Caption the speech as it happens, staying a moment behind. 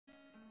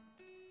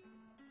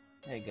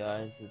Hey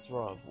guys, it's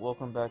Rob.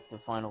 Welcome back to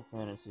Final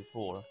Fantasy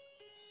IV.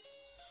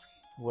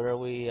 Where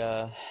we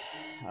are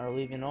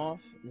leaving off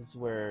is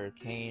where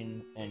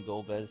Cain and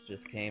Golbez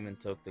just came and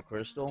took the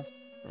crystal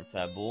from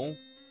Fabul.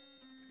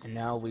 And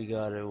now we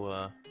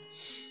gotta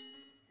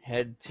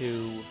head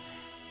to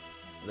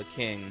the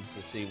king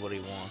to see what he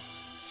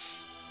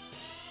wants.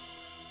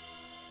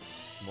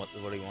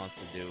 What he wants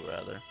to do,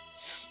 rather.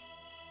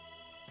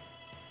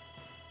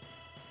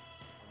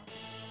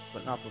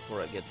 But not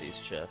before I get these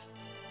chests.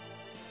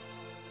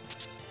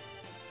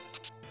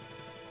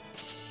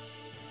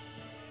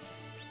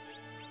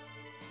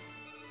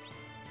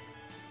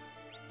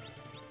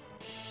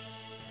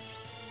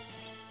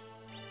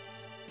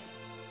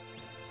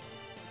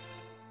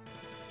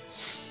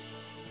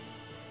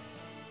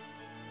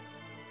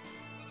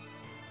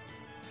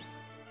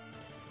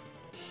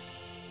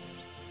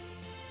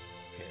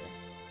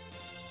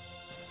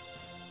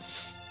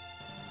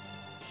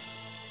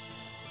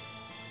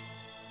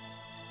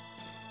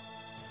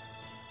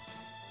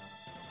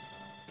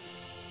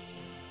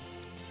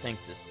 I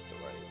think this is the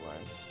right way.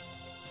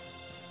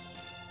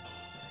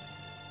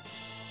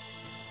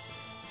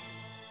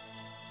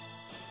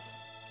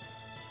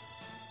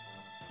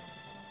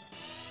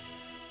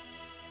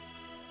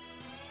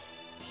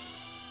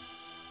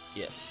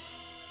 Yes.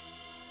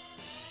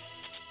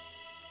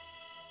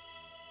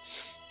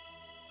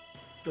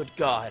 Good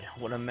God,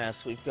 what a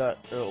mess. We've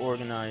got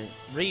to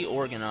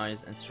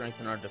reorganize and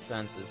strengthen our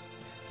defenses.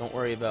 Don't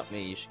worry about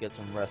me, you should get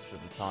some rest for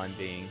the time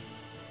being.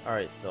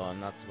 Alright, so I'm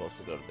not supposed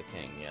to go to the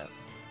king yet.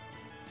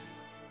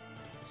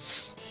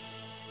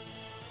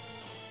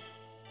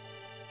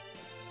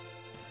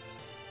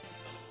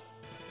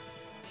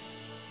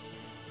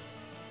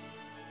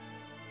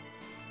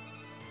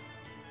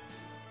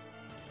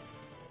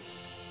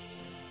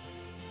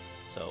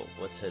 So,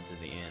 let's head to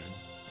the inn.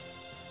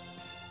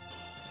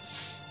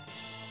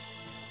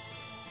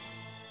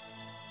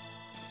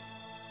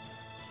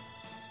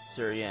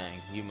 Sir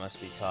Yang, you must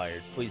be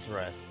tired. Please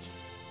rest.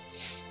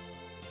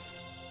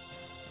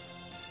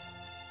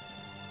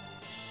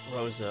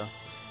 Rosa,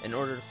 in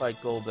order to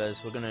fight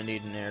Golbez, we're gonna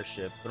need an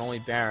airship, but only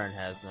Baron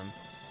has them.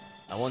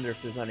 I wonder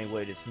if there's any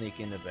way to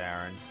sneak into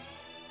Baron.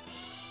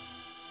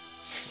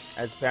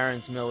 As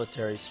Baron's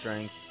military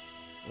strength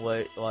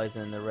lies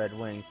in the Red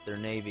Wings, their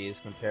navy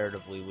is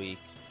comparatively weak.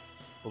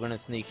 If we're gonna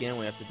sneak in,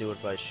 we have to do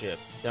it by ship.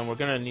 Then we're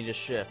gonna need a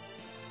ship.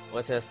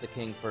 Let's ask the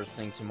king first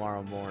thing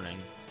tomorrow morning.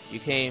 You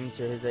came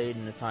to his aid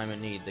in a time of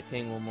need. The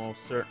king will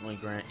most certainly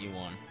grant you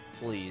one.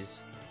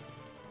 Please.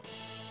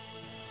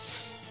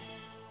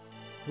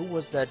 Who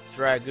was that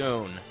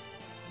dragoon?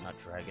 Not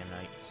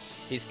Dragonite.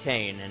 He's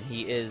Cain, and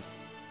he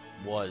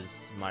was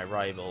my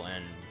rival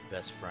and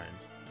best friend.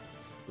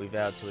 We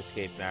vowed to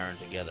escape Baron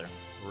together.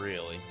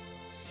 Really.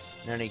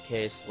 In any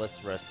case,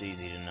 let's rest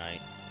easy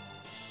tonight.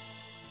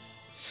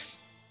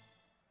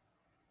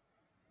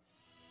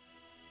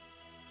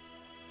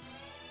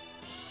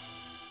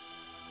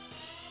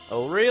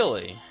 Oh,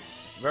 really?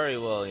 Very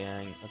well,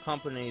 Yang.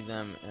 Accompany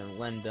them and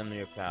lend them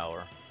your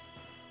power.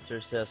 Sir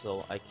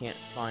Cecil, I can't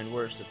find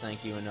words to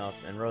thank you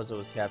enough, and Rosa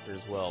was captured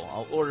as well.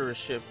 I'll order a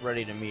ship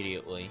ready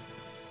immediately.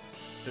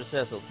 Sir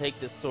Cecil, take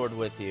this sword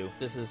with you.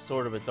 This is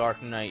sort of a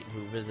dark knight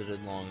who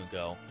visited long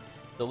ago.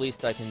 It's the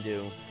least I can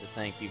do to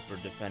thank you for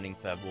defending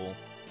Fabul.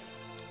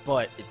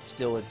 But it's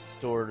still a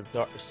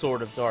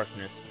sword of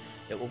darkness.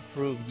 It will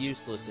prove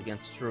useless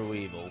against true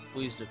evil.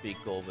 Please defeat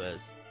Golbez.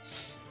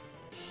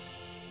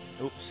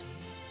 Oops.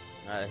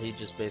 He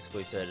just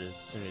basically said, as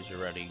soon as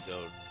you're ready,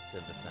 go to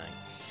the thing.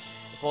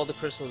 If all the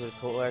crystals are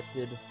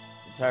collected,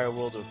 the entire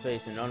world will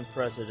face an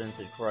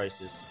unprecedented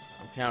crisis.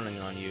 I'm counting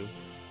on you.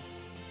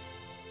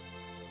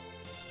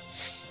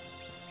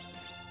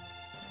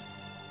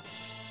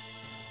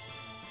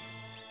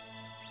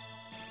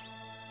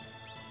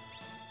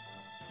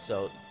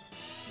 So,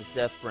 the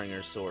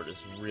Deathbringer sword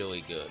is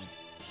really good.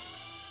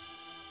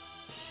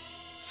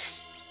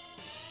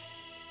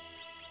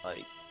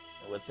 Like,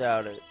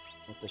 without it,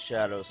 with the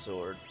Shadow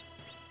Sword,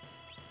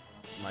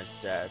 my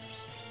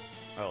stats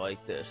are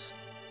like this.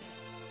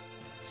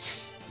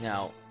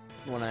 Now,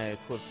 when I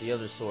equip the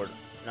other sword,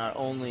 not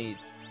only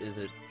is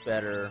it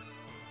better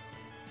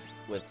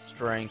with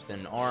strength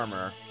and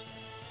armor,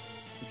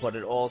 but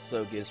it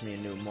also gives me a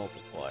new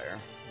multiplier,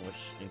 which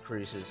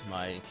increases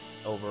my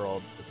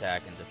overall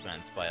attack and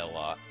defense by a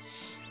lot.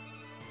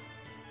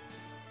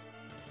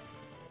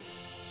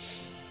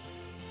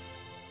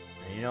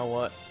 And you know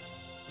what?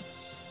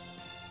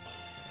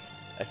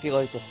 I feel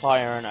like the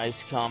fire and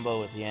ice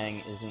combo with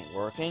Yang isn't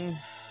working,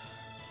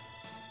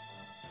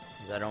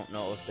 because I don't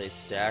know if they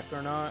stack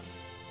or not,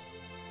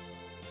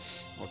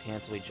 or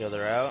cancel each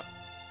other out.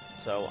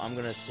 So I'm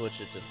gonna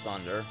switch it to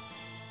Thunder.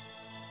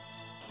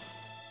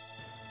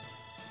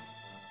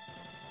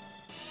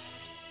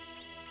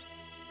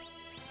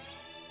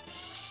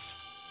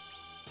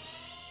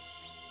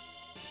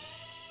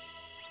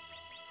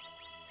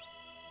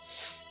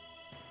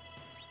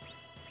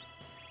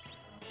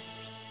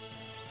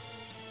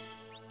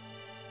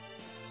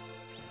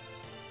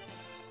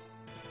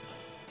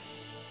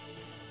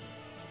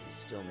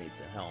 still needs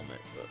a helmet,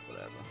 but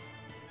whatever.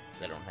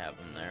 They don't have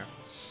them there.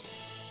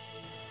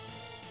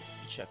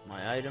 Check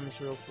my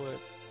items real quick.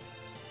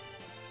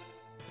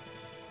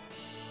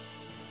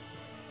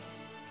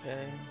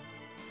 Okay.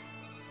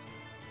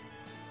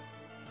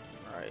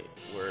 Alright,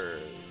 we're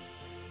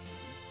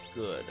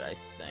good, I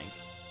think.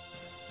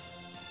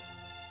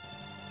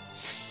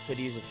 Could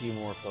use a few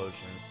more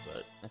potions,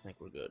 but I think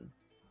we're good.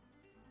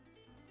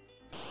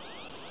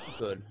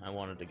 Good, I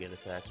wanted to get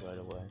attacks right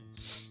away.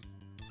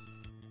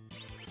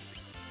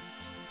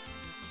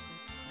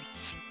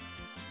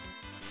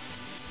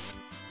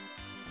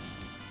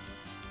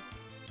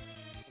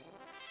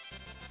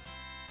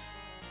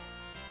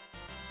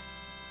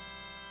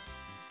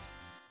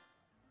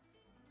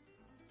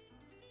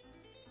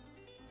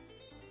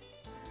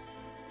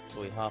 So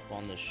we hop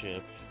on the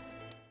ship.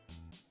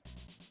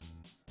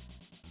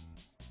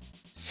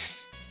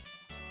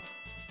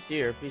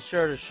 Dear, be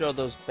sure to show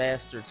those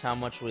bastards how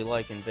much we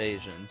like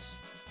invasions.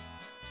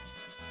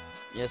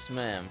 Yes,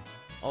 ma'am.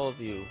 All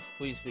of you,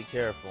 please be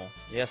careful.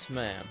 Yes,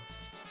 ma'am.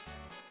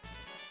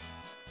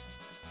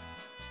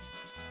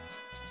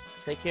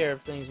 Take care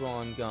of things while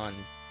I'm gone.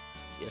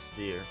 Yes,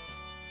 dear.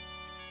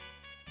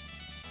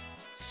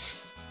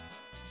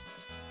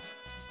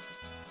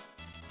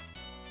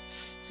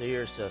 So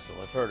you're Cecil.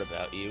 I've heard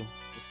about you.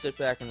 Just sit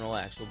back and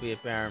relax. We'll be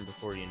at Baron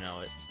before you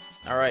know it.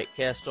 Alright,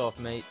 cast off,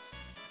 mates.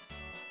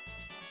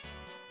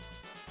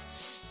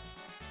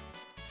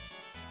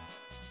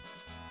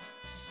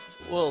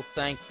 We'll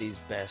thank these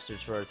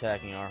bastards for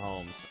attacking our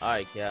homes.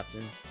 Aye,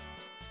 Captain.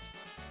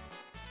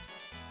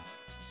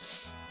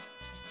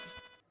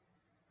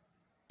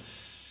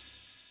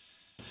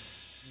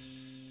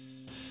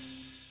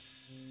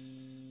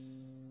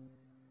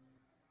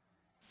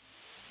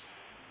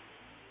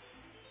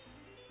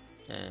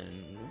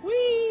 And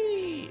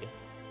whee!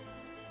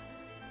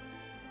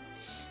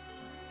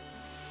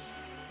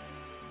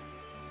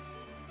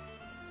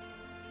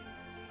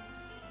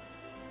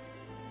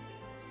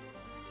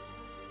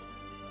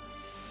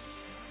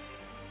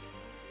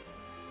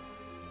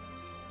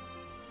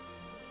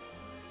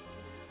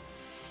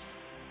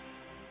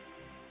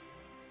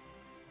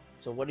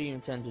 So what do you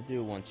intend to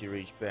do once you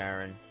reach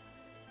Baron?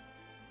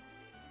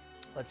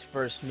 Let's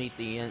first meet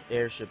the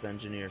airship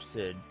engineer,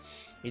 Sid.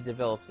 He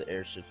develops the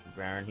airships for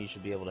Baron. He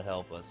should be able to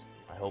help us.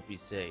 I hope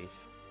he's safe.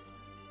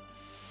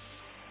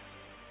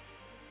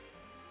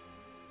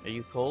 Are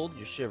you cold?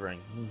 You're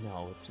shivering.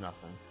 No, it's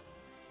nothing.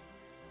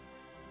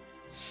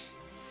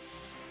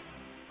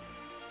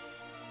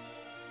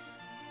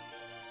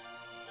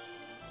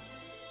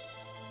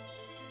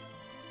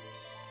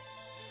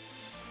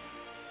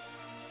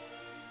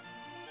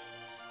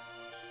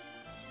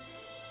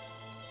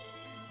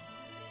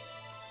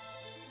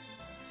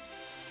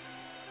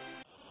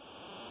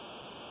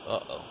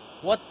 Uh-oh.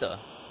 What the?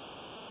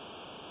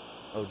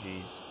 Oh,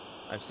 jeez.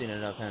 I've seen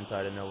enough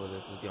hentai to know where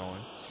this is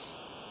going.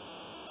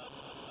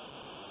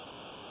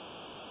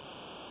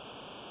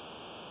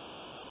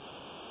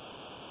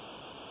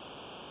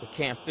 It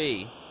can't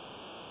be.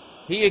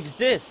 He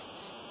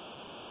exists!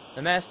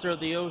 The master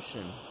of the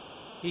ocean.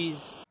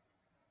 He's...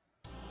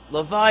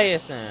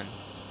 Leviathan!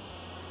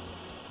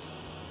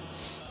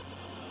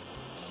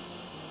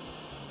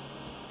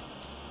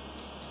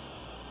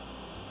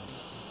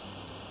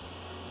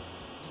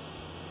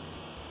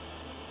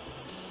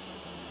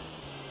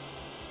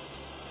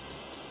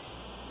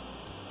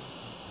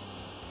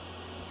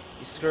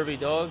 You scurvy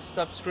dogs,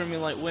 stop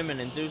screaming like women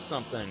and do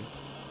something.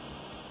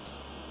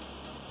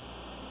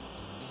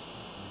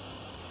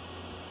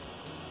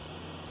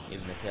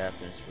 Even the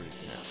captain's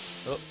freaking out.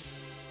 Oh.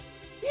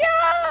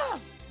 Yeah!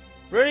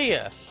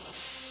 Rydia!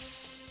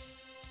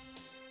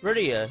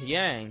 Rydia,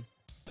 Yang.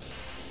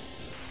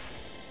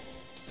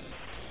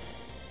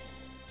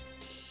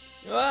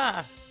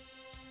 Ah!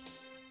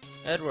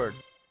 Edward.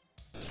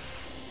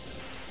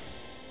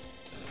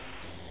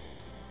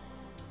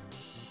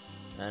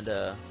 And,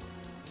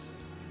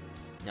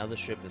 now the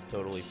ship is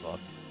totally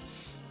fucked.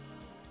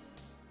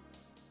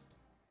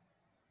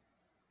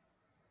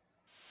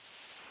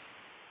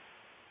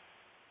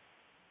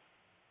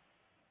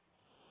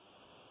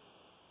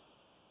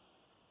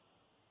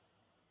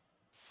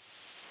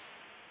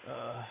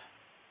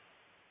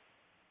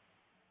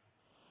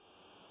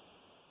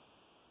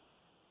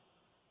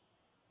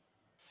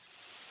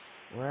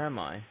 Where am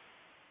I?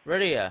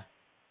 Rydia!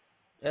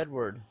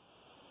 Edward.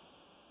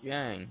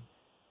 Yang.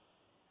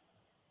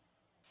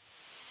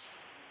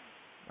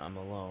 I'm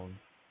alone.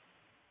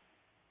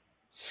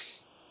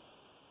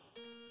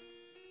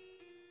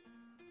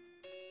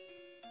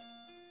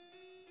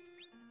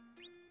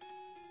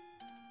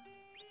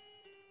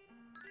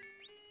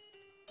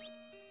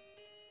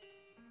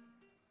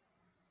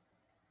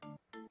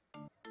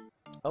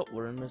 Oh,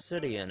 we're in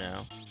Mysidia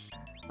now.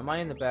 Am I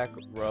in the back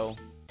row?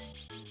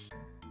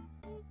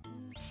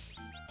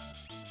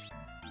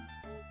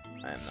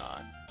 I am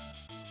not.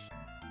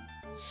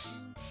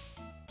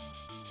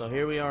 So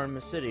here we are in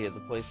Mysidia, the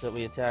place that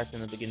we attacked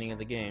in the beginning of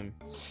the game.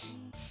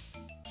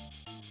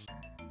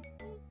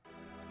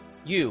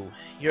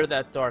 You're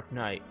that Dark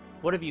Knight.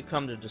 What have you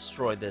come to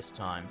destroy this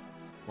time?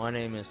 My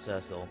name is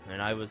Cecil,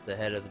 and I was the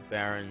head of the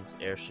Baron's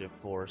airship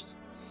force.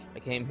 I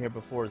came here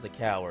before as a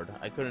coward.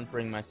 I couldn't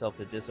bring myself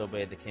to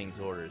disobey the king's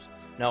orders.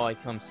 Now I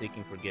come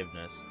seeking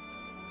forgiveness.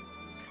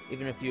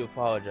 Even if you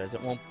apologize,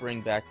 it won't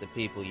bring back the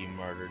people you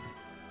murdered.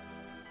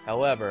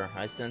 However,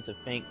 I sense a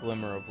faint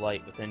glimmer of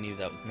light within you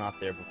that was not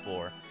there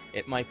before.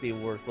 It might be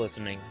worth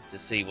listening to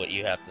see what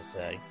you have to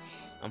say.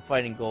 I'm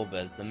fighting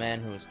Golbez, the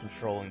man who is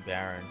controlling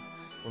Baron.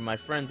 When my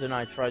friends and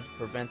I tried to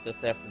prevent the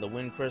theft of the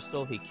Wind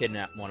Crystal, he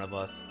kidnapped one of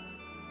us.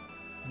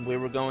 We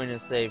were going to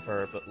save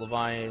her, but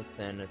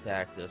Leviathan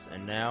attacked us,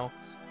 and now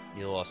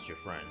you lost your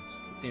friends.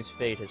 It seems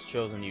fate has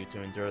chosen you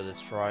to endure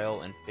this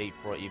trial, and fate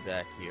brought you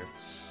back here.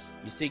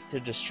 You seek to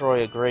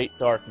destroy a great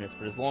darkness,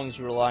 but as long as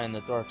you rely on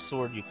the dark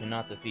sword, you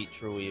cannot defeat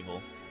true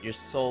evil. Your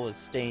soul is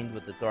stained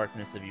with the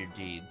darkness of your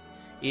deeds.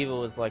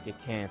 Evil is like a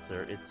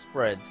cancer. It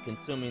spreads,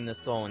 consuming the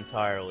soul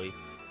entirely.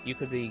 You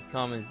could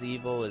become as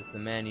evil as the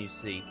man you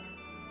seek.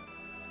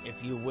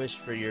 If you wish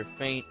for your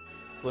faint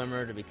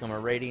glimmer to become a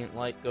radiant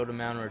light, go to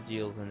Mount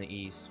Ordeals in the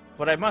east.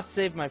 But I must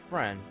save my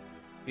friend.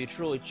 If you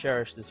truly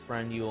cherish this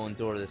friend, you will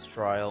endure this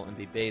trial and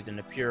be bathed in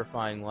the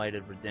purifying light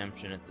of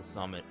redemption at the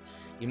summit.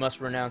 You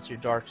must renounce your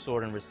dark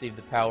sword and receive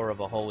the power of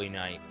a holy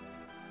knight.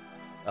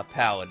 A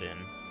paladin.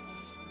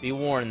 Be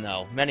warned,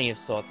 though, many have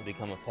sought to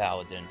become a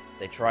paladin.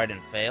 They tried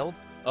and failed?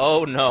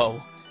 Oh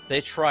no, they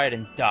tried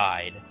and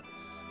died.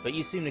 But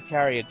you seem to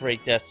carry a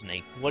great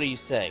destiny. What do you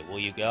say? Will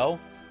you go?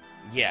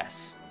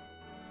 Yes.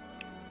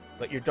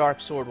 But your dark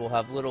sword will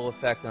have little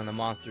effect on the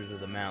monsters of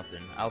the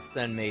mountain. I'll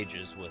send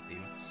mages with you.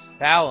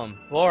 Palom,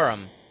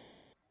 Borum.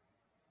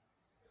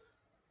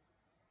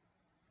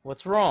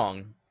 What's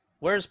wrong?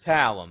 Where's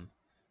Palom?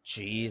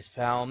 Jeez,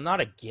 Palom, not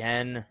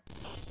again.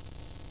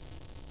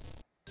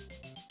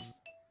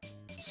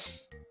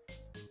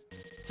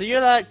 So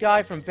you're that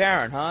guy from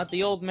Baron, huh?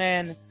 The old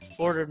man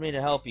ordered me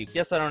to help you.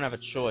 Guess I don't have a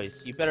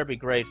choice. You better be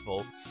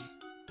grateful.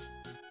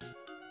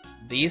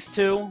 These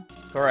two?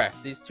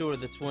 Correct. These two are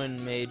the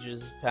twin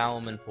mages,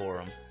 Palom and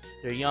Porum.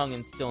 They're young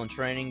and still in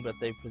training, but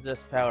they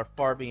possess power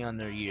far beyond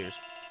their years.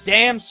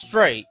 Damn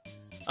straight!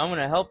 I'm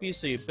gonna help you,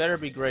 so you better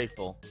be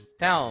grateful.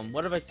 Palom,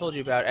 what have I told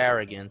you about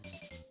arrogance?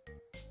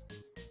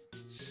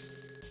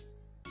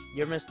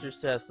 You're Mr.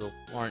 Cecil,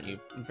 aren't you?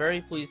 I'm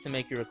very pleased to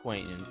make your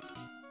acquaintance.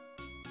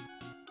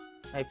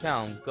 Hey,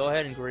 Palom, go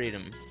ahead and greet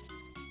him.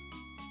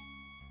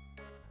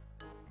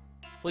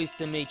 Pleased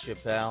to meet you,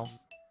 pal.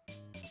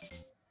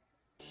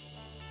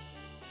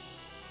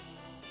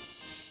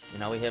 And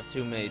now we have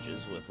two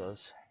mages with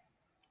us.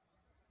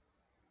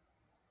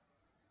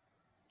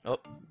 Oh,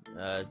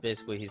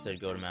 basically he said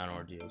go to Mount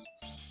Ordeals.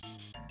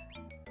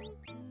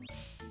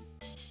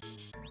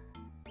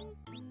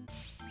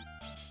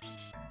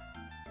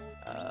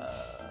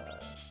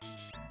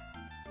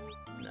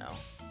 No.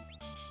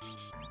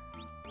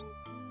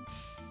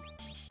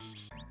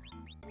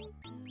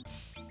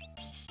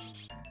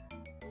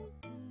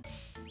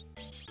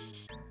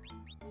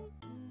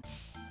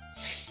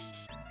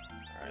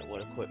 Alright,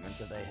 what equipment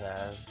do they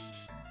have?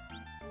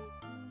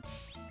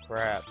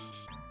 Crap.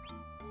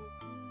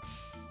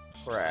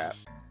 Crap.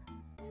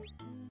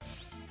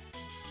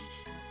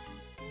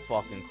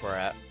 Fucking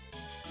crap.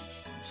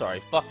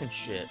 Sorry, fucking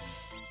shit.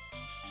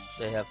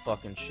 They have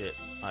fucking shit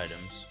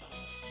items.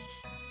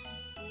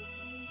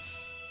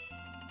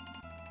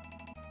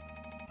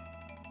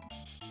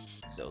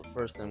 So the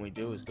first thing we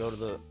do is go to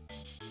the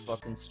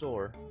fucking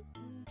store.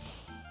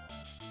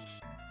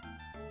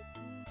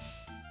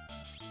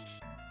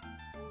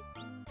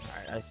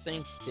 Alright, I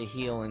think the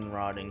healing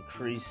rod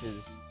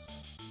increases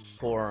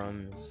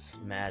Porum's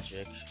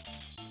magic.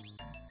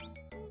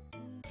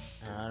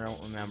 And I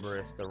don't remember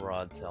if the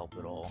rods help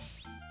at all.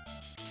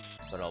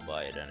 But I'll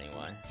buy it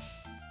anyway.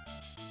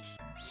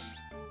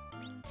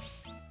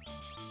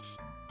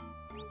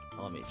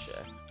 Let me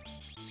check.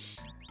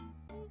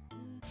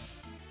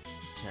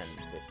 10,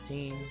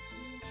 15.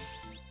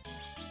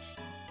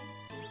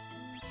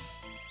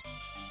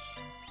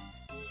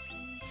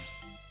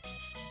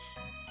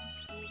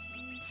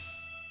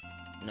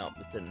 Nope,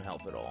 it didn't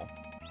help at all.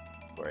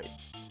 Great.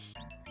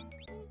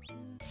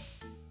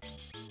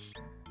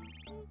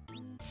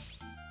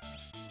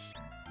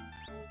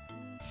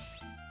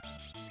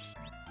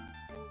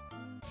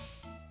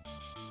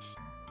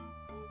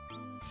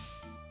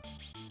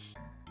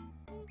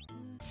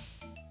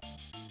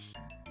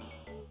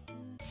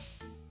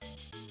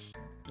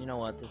 You know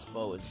what? This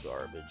bow is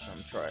garbage.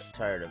 I'm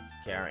tired of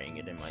carrying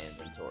it in my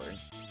inventory.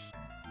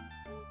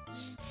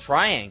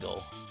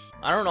 Triangle?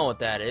 I don't know what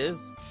that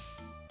is.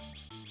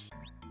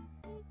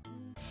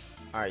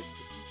 Alright,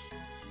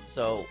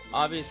 so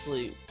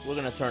obviously we're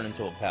gonna turn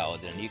into a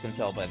paladin. You can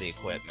tell by the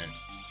equipment.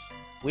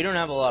 We don't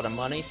have a lot of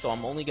money, so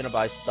I'm only gonna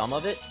buy some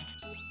of it.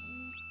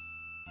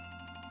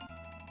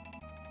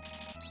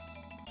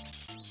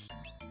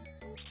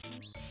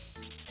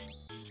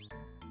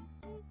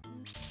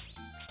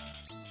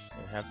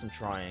 Have some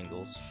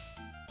triangles.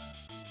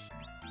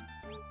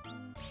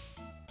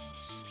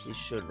 These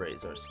should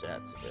raise our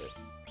stats a bit.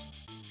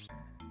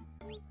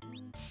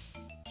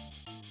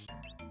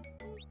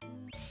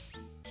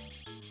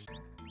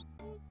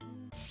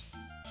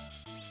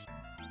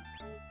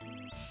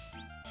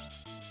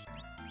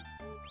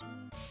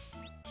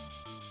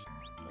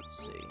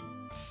 Let's see.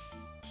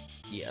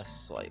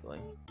 Yes, slightly.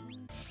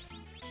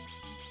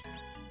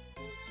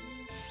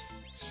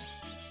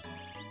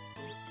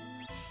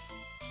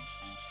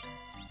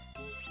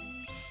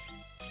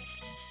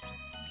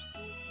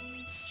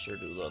 Sure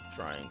do love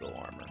triangle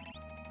armor.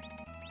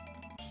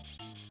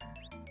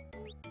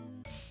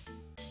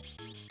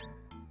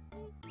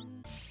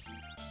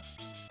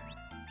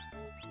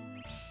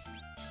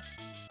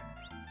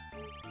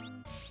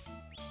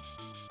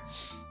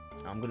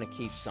 I'm gonna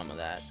keep some of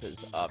that,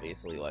 because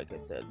obviously, like I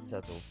said,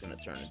 Cecil's gonna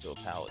turn into a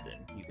paladin.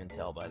 You can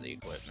tell by the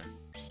equipment.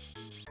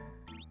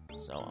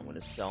 So I'm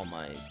gonna sell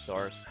my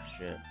dark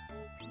shit.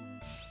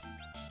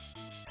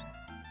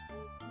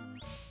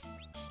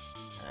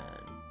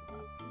 And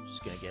I'm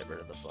just gonna get rid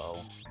of the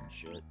bow and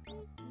shit.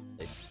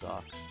 They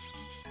suck.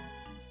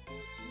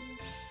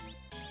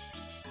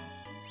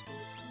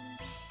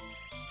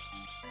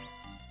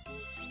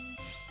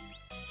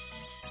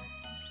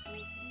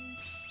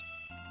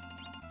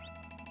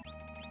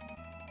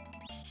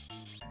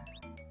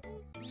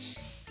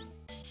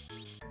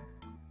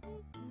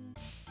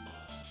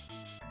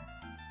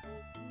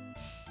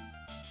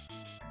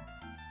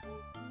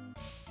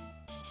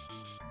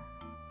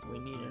 Do we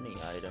need any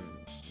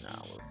items?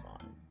 No, we're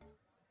fine.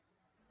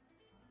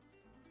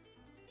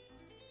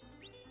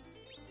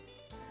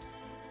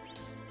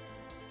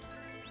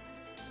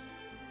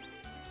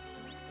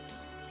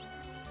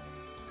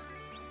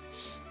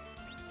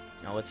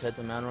 Now let's head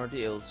to Mount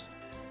Ordeals.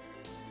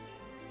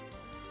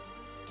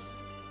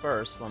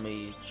 First, let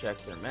me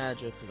check their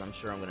magic, because I'm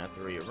sure I'm going to have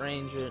to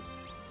rearrange it.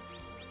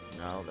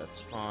 No, that's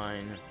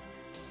fine.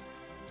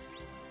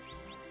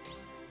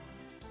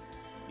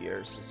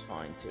 Yours is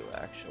fine too,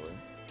 actually.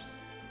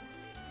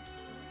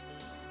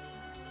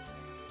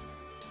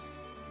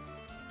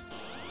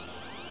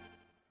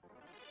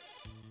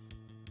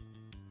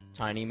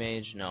 Tiny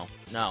mage? No.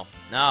 No.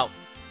 No!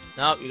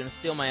 No, you're gonna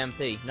steal my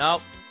MP.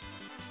 No!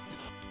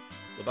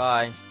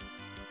 Goodbye.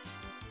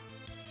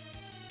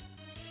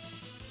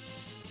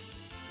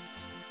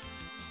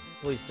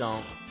 Please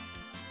don't.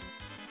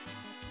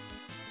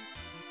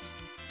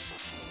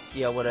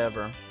 Yeah,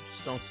 whatever.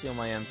 Just don't steal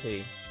my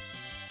MP.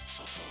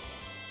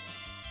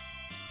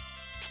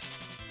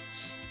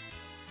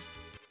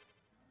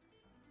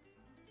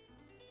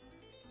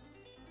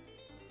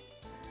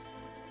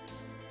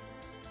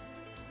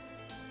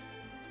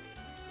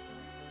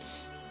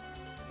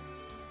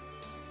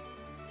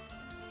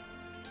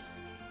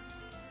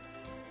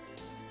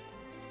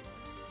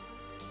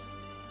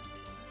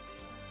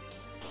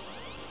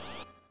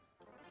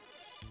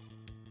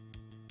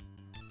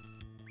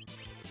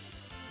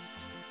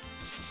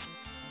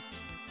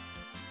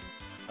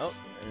 Oh,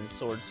 and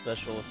sword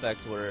special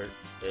effect where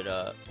it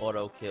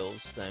auto kills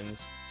things.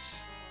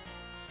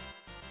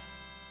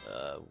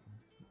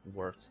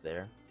 Works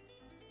there.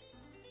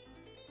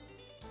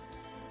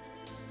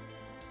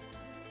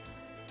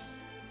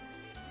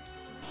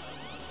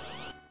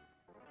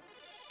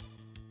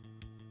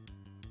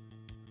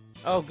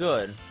 Oh,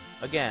 good.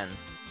 Again.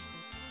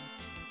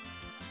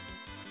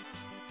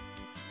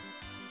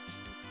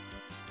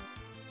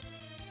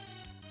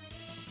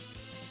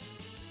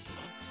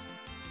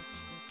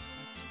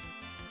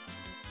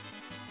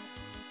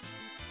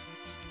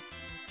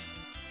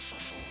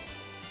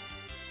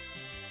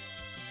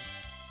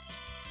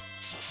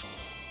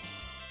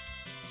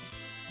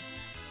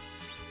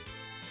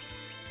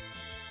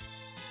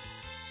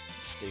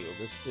 See, will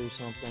this do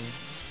something?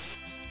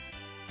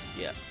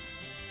 Yeah.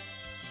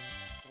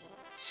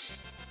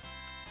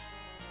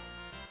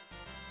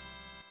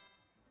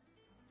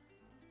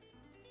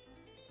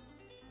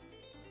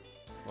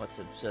 Let's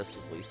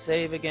obsessively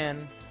save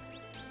again.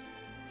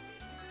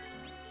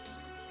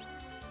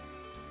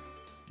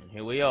 And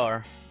here we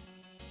are.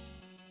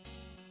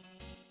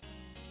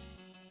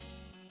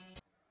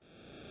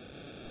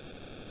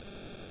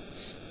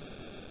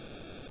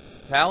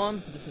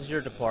 Paladin, this is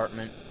your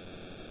department.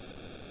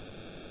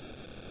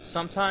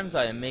 Sometimes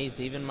I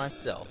amaze even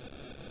myself.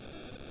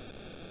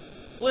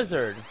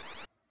 Blizzard!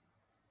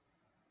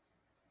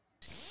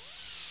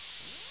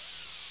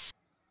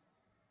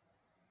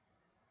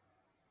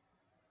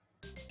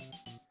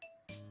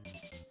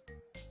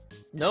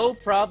 No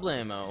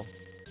problemo.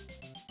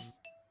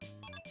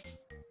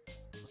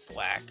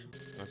 Thwack.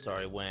 I'm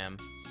sorry, wham.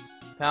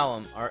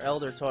 Paladin, our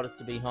elder taught us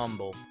to be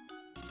humble.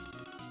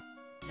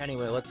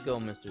 Anyway, let's go,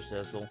 Mr.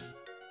 Cecil.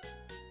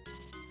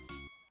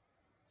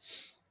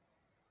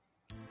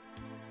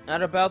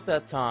 At about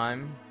that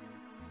time,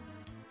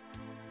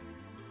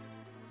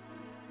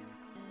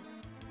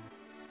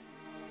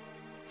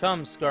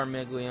 come,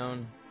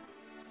 Scarmiglione.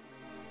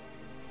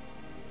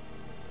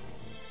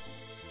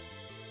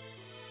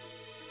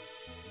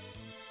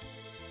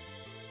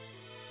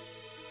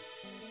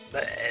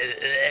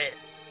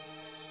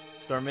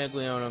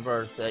 Scarmiglione of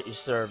Earth, at your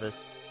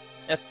service.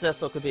 That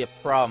Cecil could be a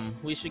problem.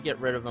 We should get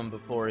rid of him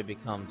before he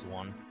becomes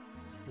one.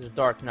 He's a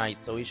dark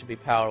knight, so he should be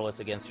powerless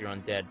against your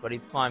undead, but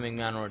he's climbing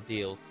Mount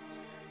Ordeals.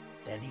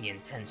 Then he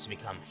intends to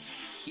become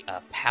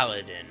a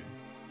paladin.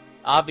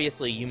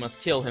 Obviously, you must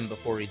kill him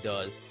before he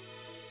does.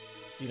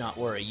 Do not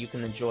worry, you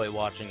can enjoy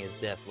watching his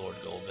death, Lord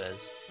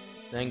Golbez.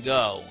 Then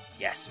go.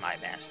 Yes, my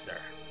master.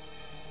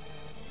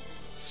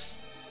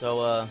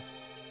 So,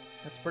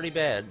 that's pretty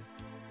bad.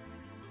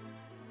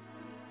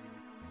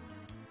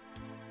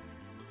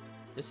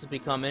 This has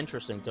become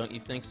interesting, don't you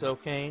think so,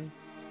 Kane?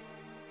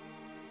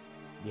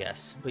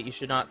 Yes, but you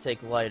should not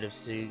take light of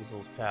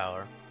Cecil's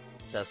power.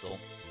 Cecil.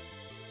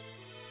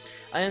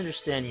 I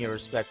understand your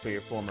respect for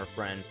your former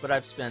friend, but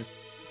I've sent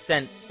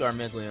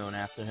Scarmiglione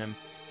after him.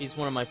 He's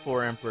one of my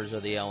 4 emperors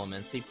of the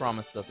elements. He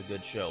promised us a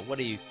good show. What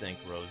do you think,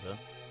 Rosa?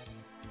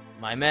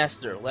 My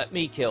master, let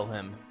me kill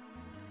him.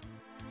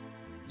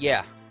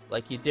 Yeah,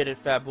 like you did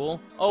at Fabul?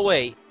 Oh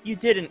wait, you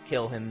didn't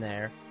kill him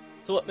there.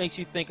 So what makes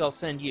you think I'll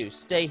send you?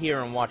 Stay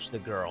here and watch the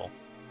girl.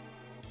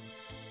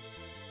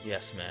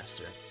 Yes,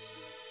 master.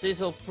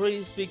 Cecil,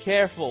 please be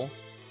careful.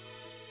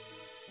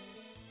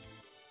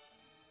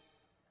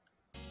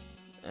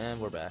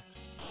 And we're back.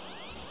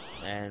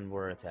 And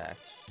we're attacked.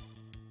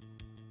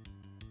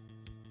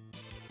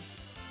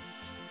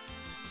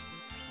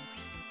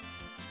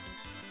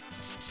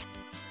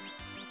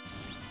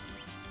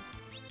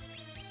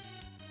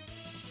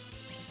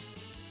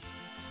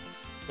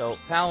 So,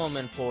 Palom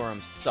and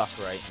Porum suck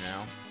right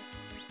now.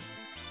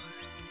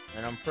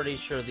 And I'm pretty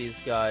sure these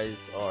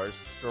guys are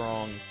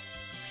strong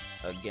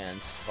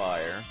against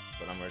fire,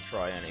 but I'm gonna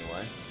try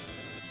anyway.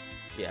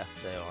 Yeah,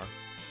 they are.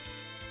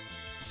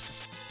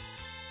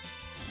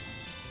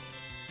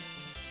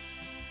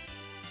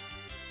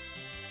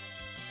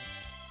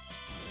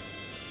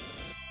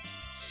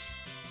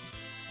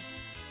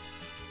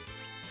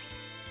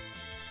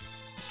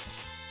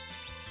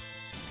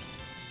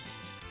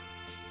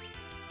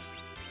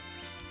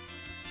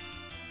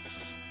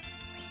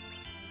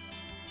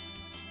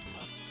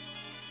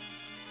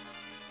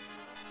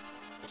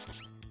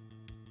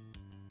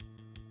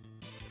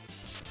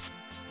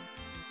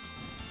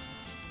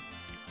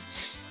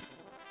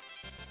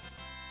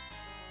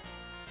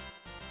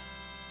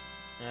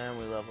 And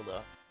we leveled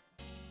up.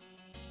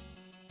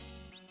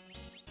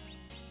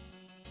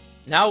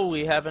 Now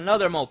we have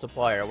another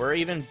multiplier. We're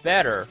even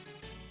better.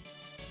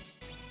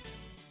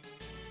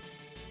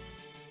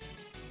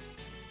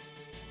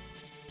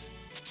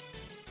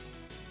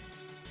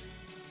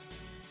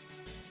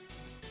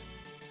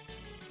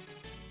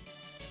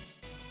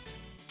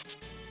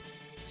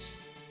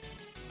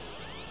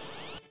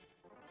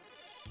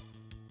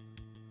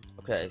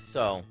 Okay,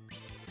 so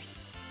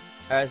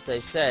as they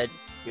said,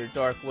 your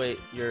dark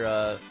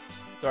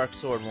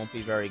sword won't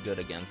be very good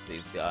against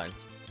these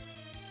guys,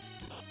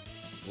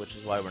 which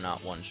is why we're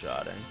not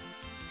one-shotting.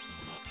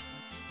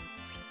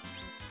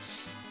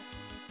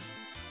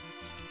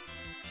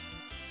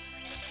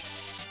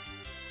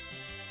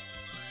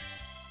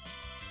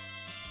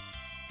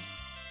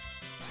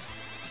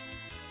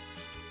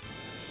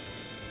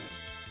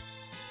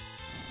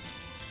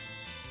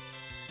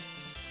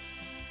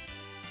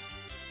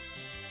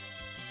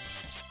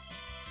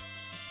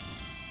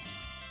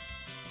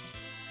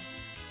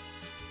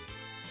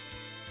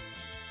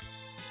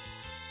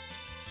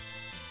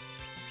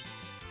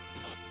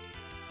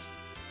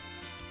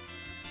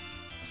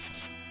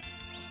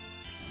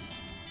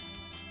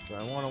 So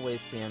I want to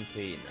waste the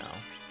MP now.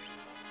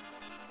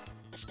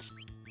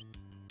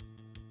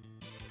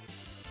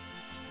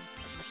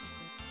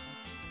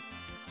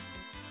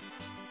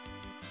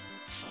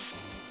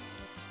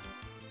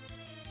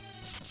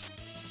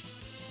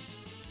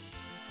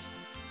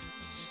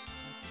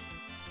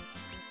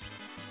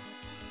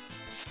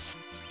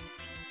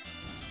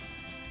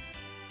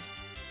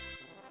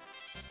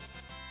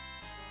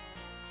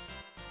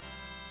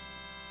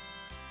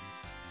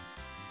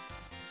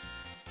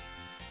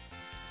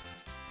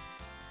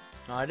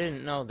 I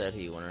didn't know that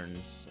he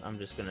learns. I'm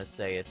just gonna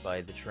say it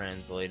by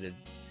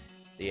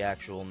the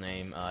actual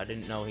name. I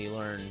didn't know he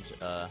learned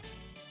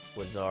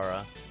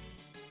Wazara.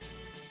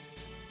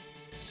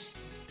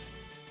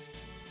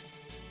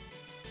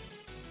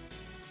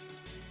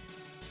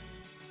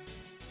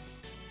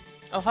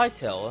 Oh, hi,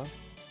 Tella.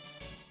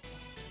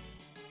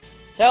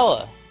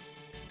 Tella!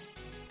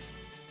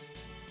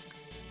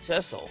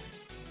 Cecil.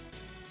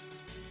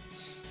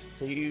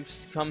 So you've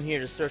come here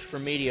to search for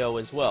Medio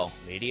as well.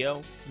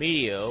 Medio?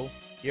 Medio?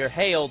 You're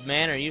hey old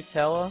man, are you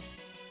Tella?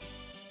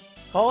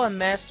 Call him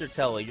Master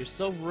Tella, you're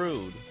so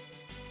rude.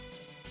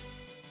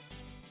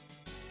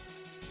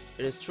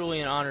 It is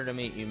truly an honor to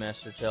meet you,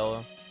 Master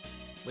Tella.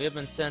 We have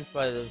been sent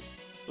by the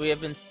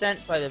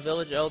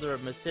village elder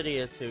of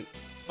Mysidia to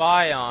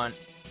spy on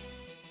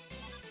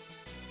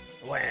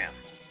Wham!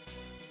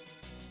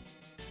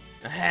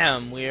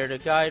 Ahem, we are to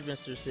guide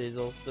Mr.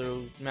 Cecil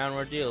through Mount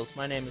Ordeals.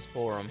 My name is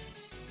Porum.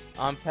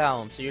 I'm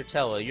Palom, so you're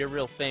Tella. You're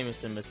real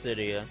famous in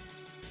Mysidia.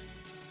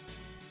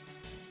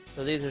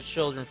 So these are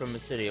children from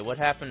Mysidia. What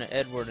happened to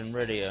Edward and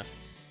Rydia?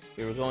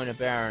 We were going to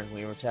Baron.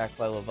 We were attacked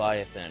by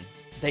Leviathan.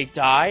 They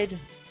died?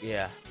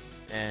 Yeah.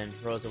 And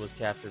Rosa was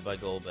captured by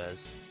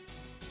Golbez.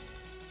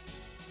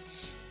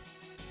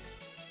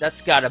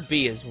 That's gotta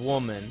be his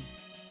woman.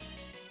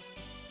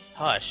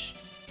 Hush.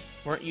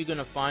 Weren't you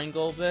gonna find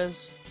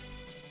Golbez?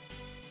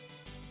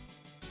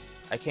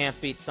 I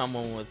can't beat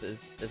someone with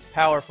as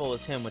powerful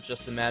as him with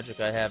just the magic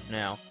I have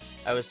now.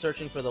 I was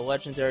searching for the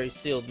legendary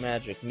sealed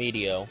magic,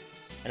 Meteo,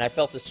 and I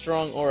felt a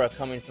strong aura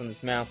coming from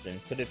this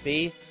mountain. Could it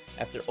be,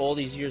 after all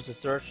these years of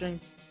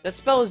searching? That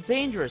spell is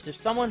dangerous. If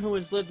someone who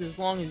has lived as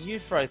long as you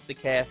tries to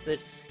cast it...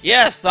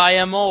 Yes, I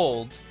am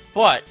old!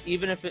 But,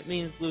 even if it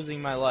means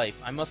losing my life,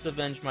 I must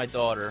avenge my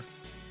daughter.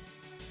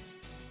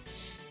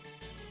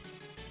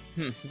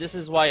 This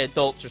is why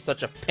adults are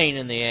such a pain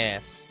in the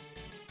ass.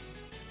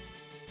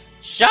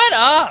 Shut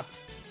up!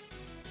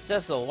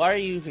 Cecil, why are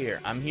you here?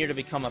 I'm here to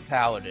become a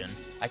paladin.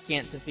 I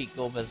can't defeat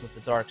Golbez with the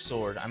dark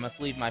sword. I must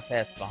leave my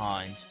past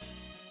behind.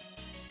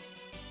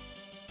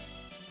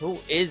 Who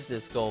is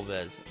this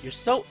Golbez? You're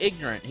so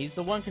ignorant. He's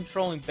the one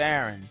controlling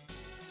Baron.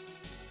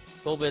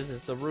 Golbez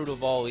is the root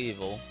of all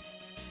evil.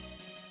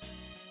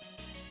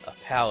 A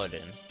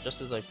paladin.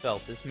 Just as I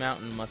felt, this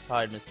mountain must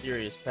hide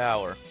mysterious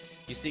power.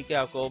 You seek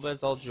out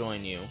Golbez, I'll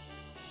join you.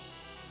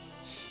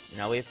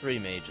 Now we have 3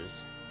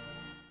 mages.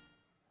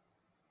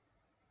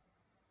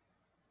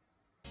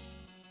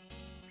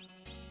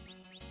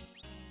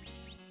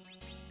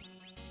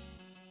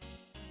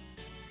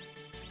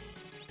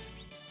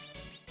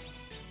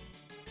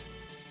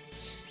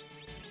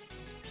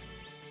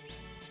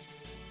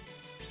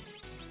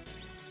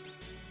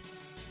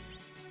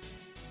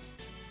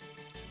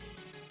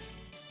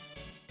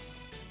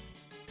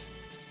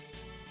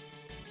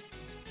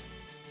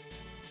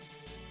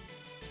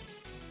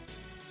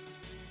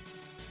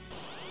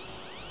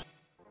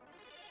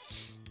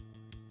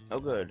 Oh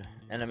good,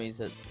 enemies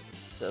that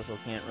Cecil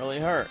can't really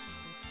hurt.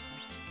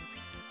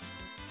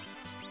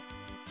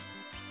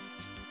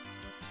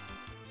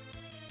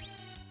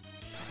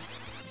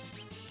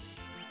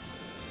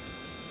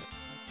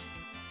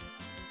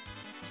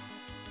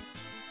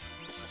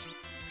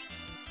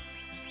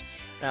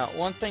 Now,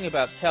 one thing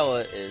about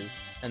Tella is,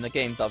 and the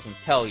game doesn't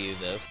tell you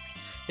this,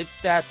 his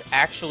stats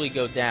actually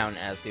go down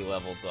as he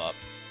levels up.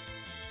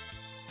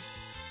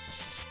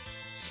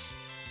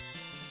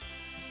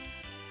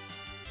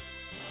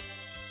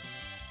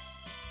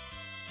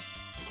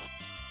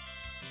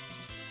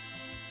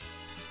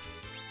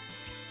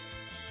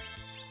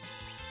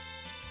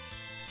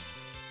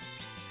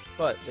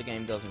 But the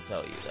game doesn't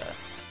tell you that.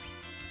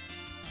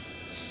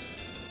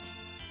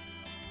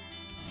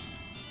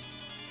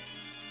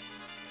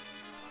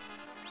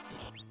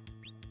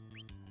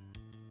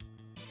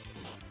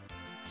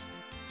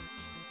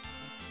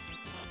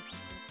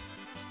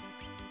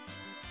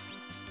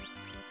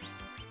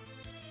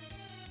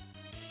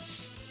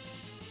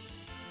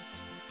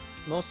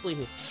 Mostly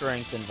his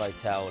strength and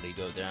vitality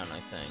go down,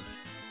 I think.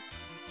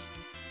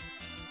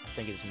 I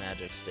think his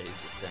magic stays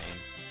the same.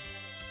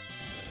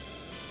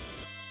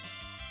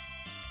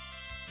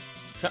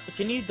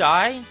 Can you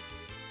die?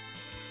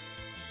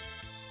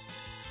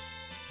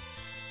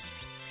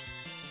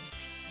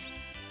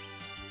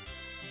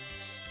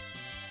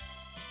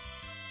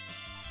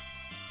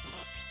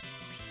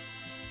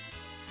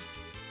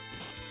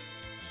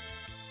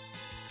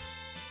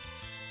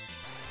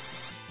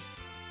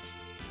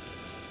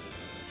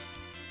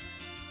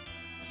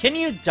 Can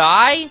you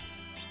die?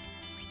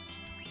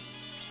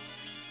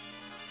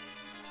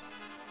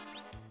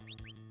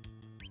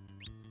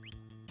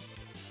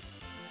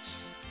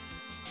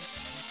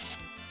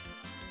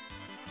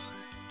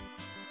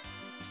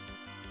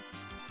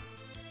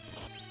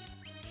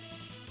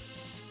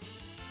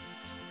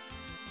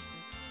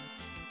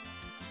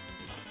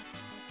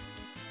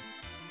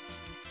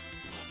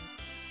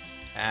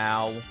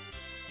 Ow.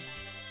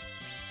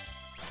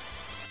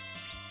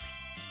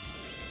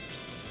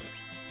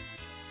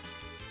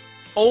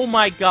 Oh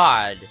my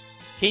god!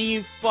 Can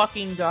you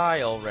fucking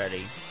die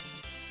already?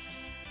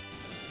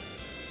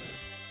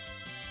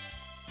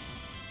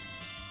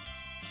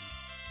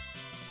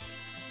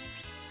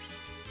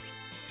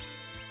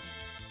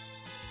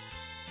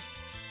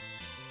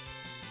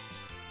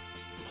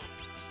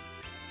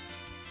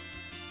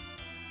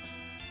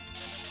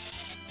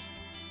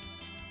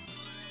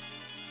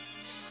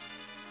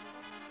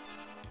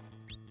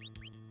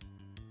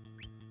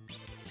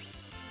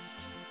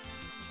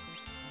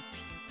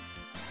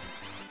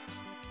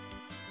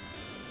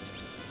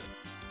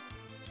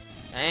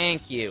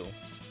 Thank you.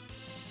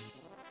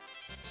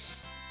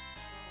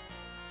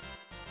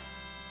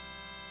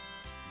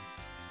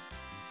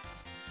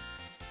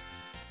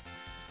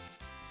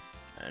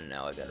 And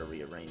now I gotta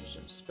rearrange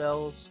some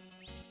spells.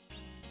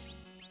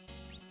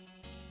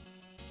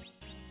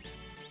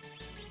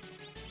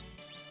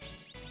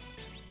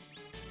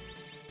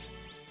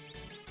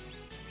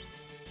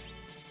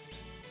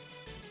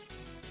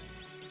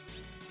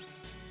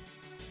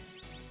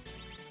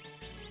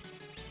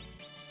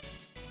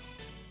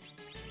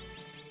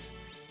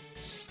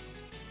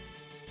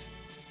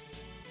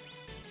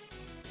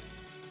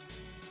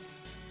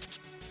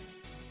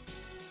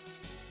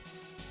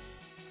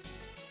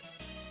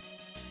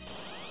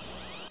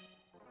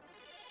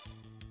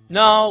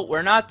 No,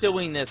 we're not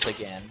doing this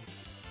again.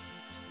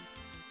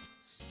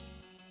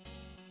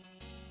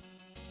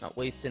 Not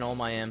wasting all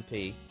my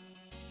MP.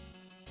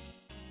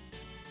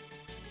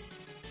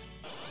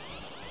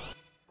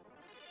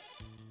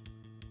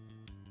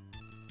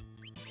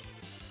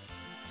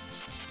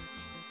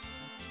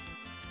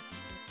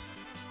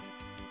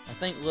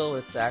 think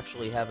Liliths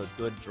actually have a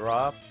good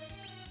drop,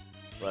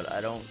 but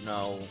I don't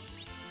know.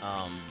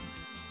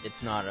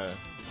 It's not a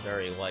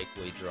very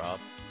likely drop.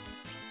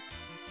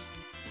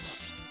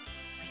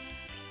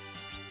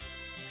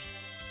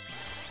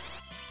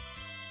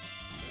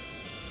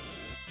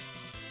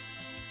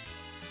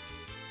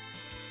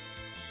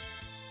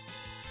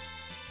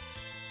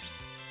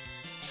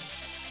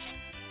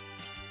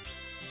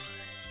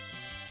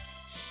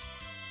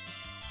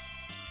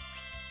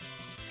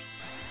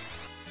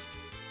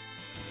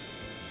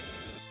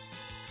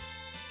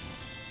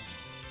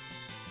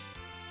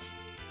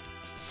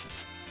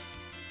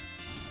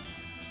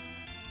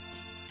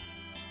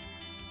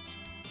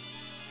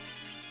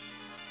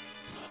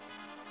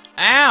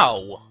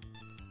 Ow!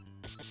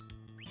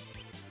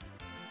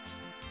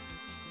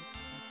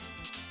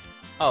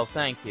 Oh,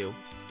 thank you.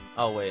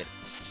 Oh, wait.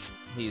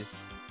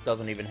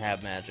 Doesn't even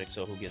have magic,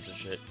 so who gives a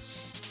shit.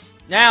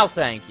 Now,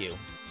 thank you!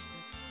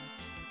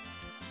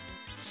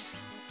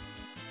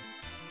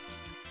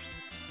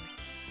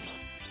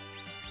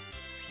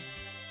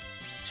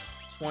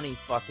 20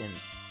 fucking...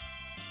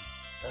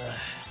 Ugh.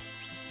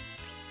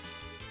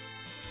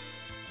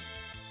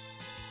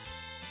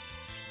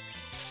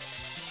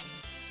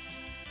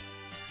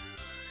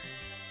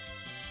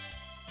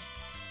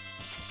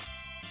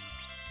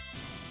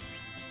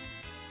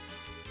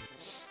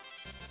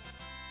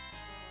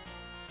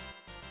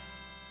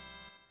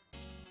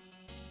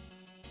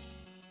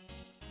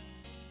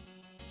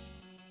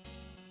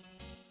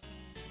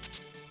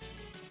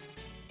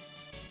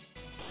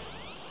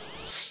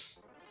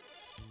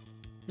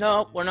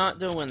 No, we're not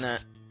doing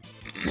that.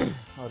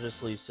 I'll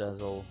just leave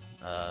Cecil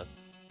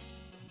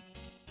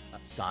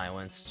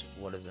silenced.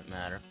 What does it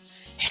matter?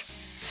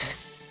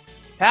 Yes!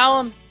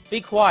 Palom, be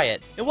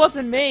quiet. It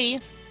wasn't me!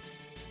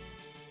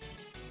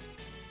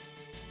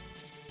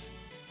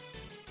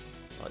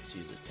 Let's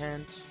use a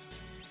tent.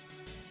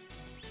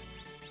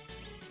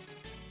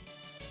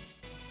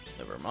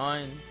 Never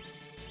mind.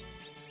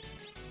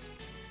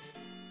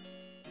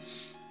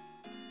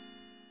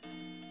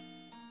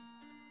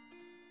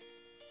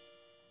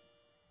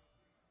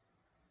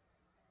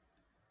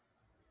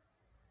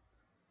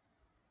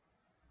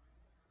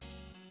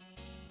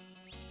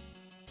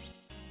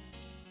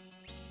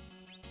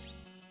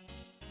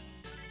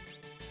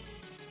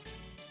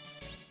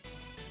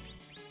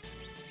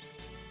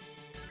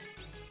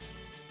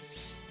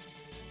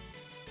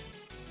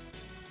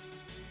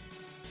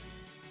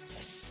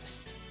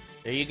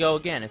 There you go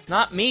again. It's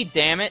not me,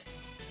 damn it!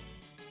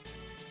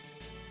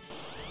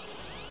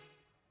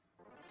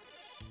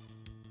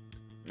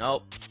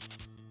 Nope.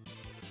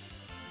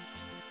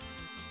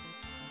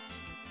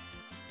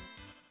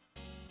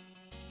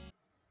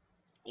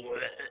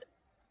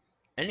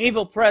 An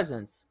evil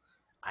presence.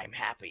 I'm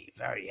happy,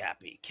 very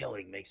happy.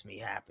 Killing makes me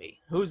happy.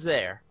 Who's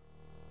there?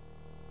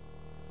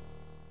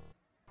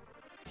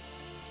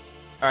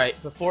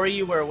 Alright, before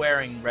you were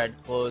wearing red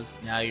clothes,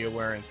 now you're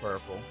wearing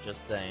purple.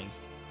 Just saying.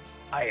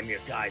 I am your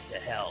guide to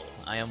hell.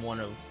 I am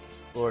one of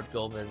Lord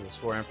Golbez's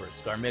 4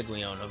 Emperors,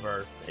 Scarmiglione of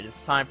Earth. It is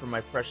time for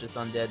my precious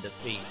undead to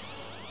feast.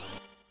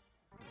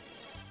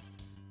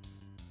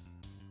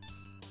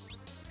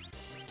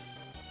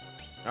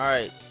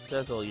 Alright,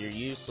 Cecil, you're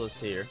useless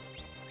here.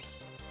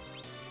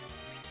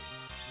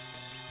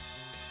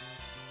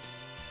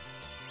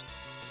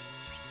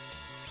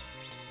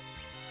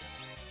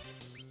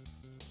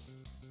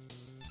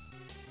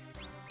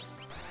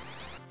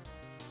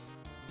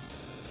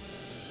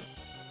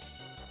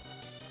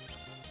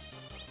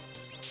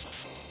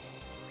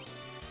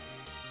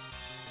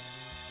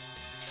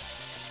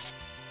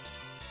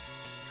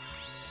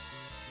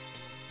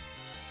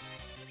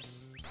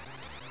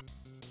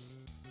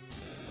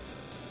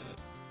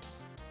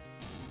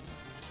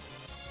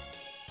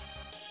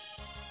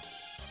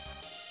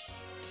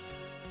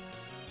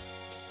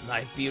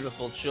 My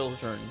beautiful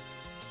children.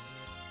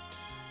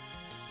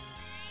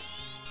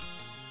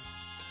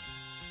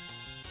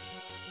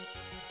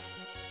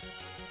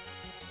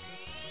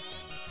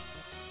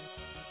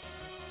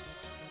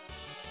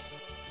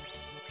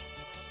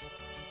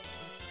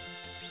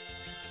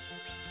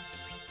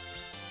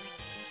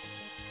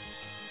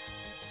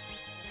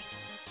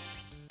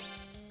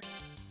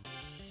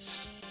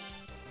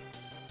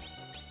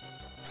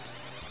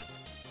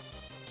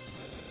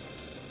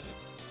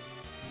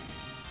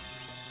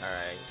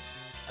 Alright.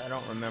 I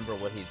don't remember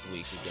what he's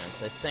weak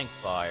against. I think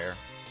fire.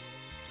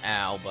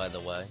 Ow, by the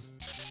way.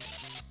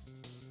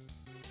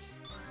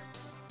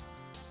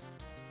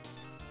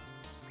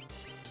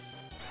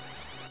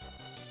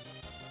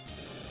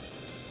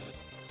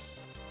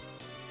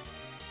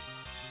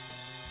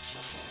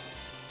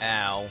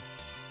 Ow.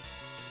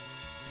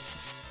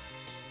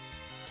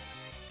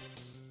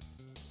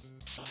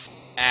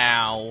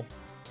 Ow.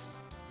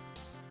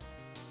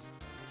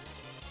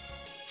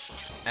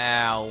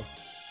 Ow.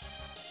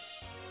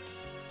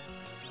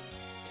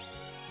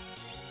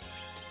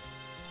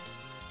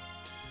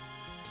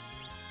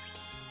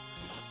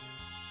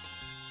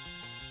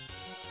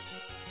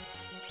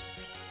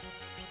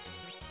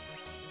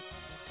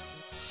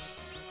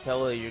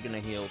 Tell her you're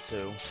gonna heal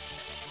too.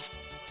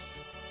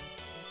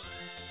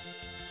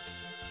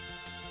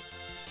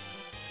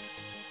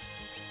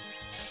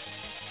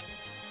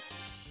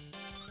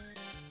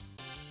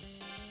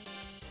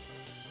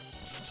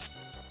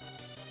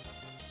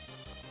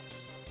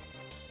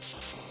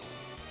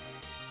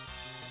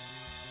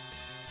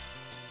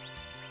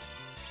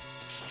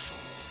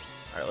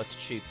 Alright, let's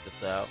cheap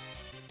this out.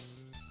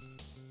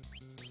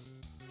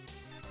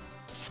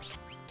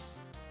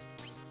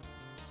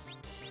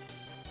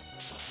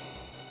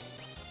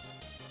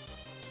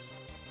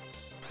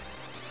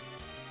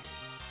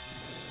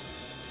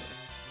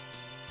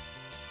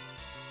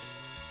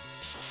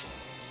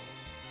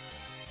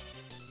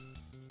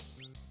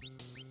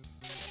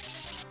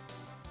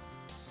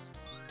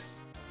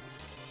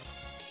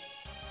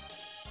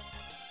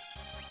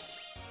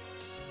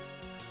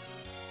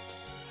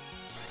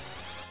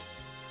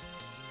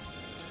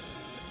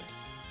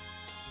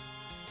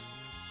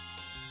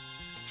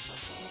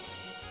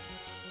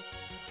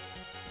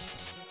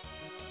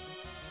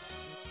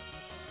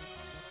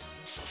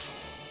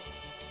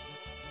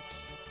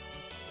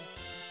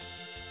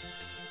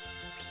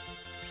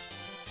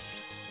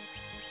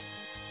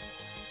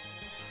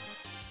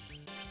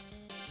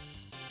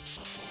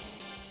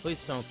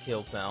 Please don't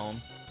kill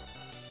Paladin.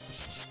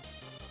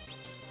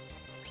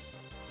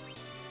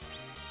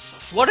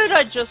 What did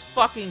I just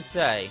fucking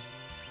say?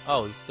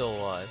 Oh, he's still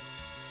alive.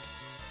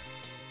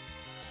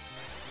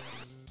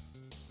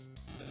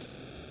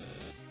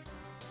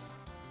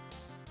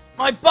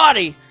 My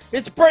body!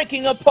 It's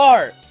breaking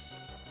apart!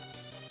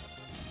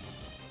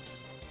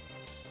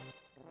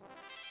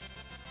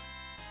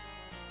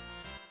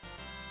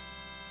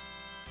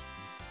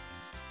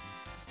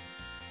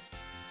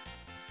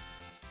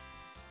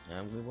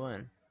 And we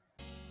win.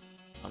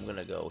 I'm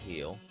gonna go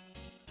heal.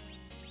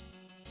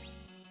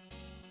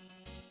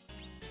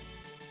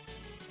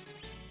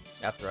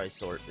 After I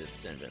sort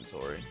this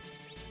inventory.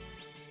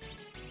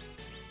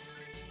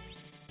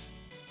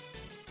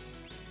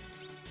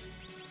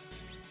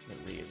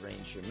 And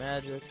rearrange your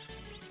magic.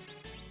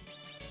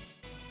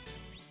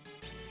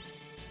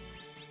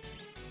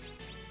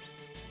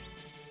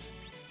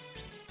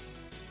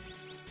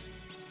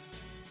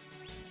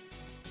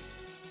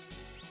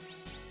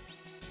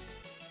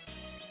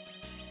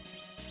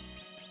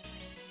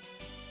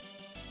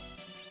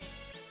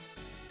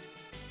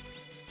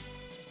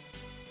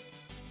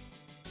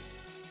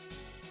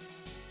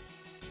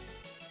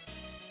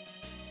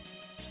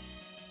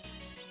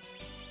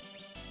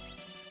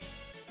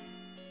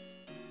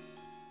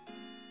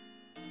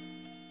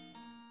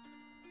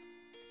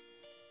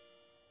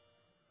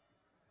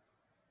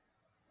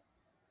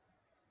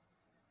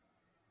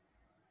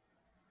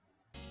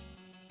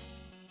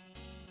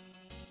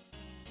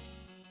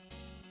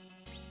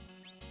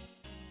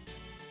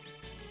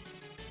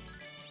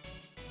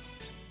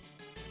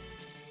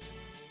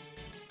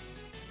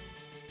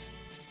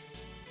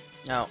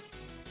 Now,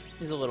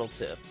 here's a little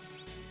tip.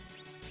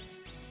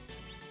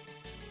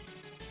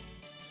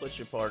 Switch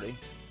your party.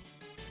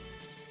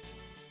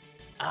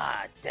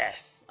 Ah,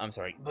 death. I'm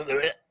sorry.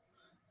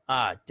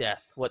 Ah,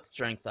 death. What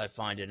strength I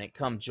find in it.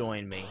 Come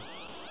join me.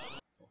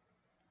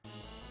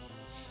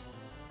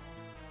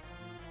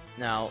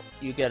 Now,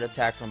 you get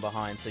attacked from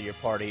behind, so your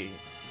party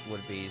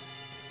would be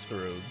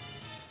screwed.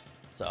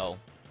 So,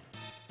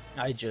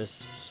 I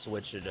just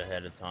switch it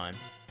ahead of time.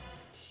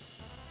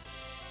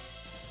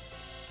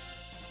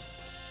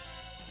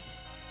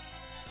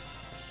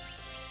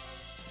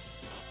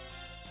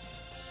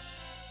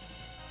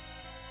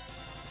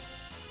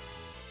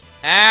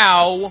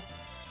 Ow!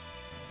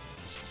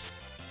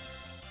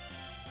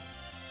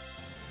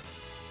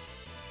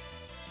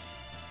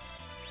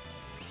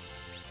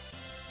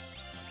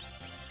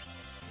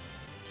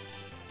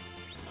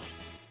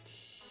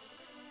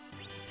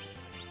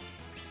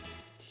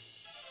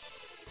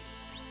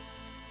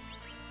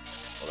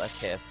 Well, that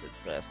casted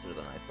faster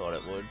than I thought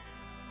it would.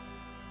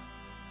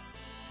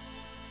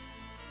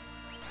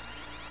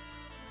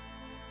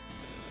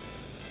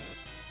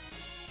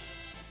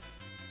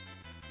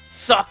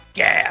 Suck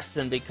gas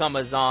and become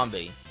a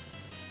zombie.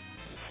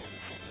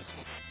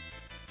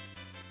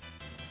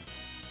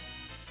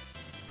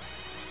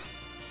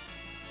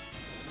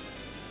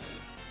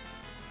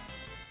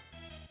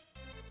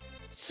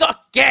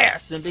 Suck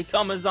gas and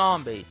become a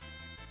zombie.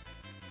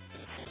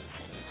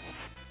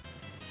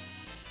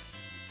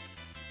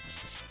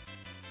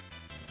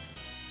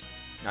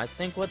 I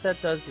think what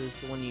that does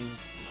is when you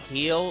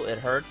heal, it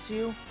hurts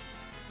you.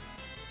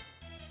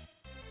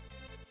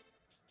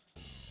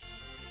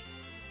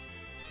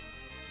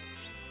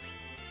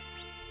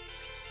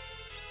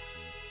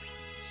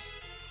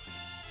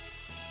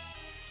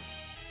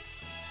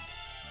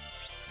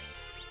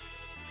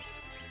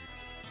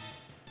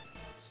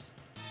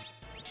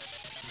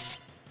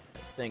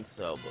 I think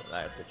so, but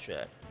I have to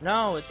check.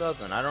 No, it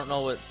doesn't. I don't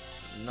know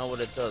what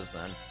it does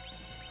then.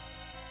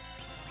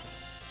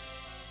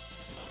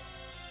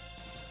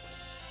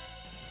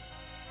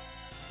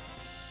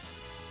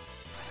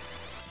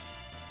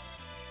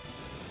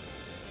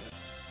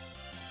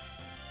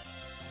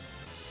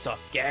 Suck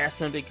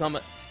gas and become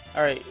a...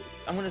 Alright,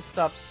 I'm gonna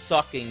stop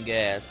sucking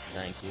gas,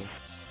 thank you.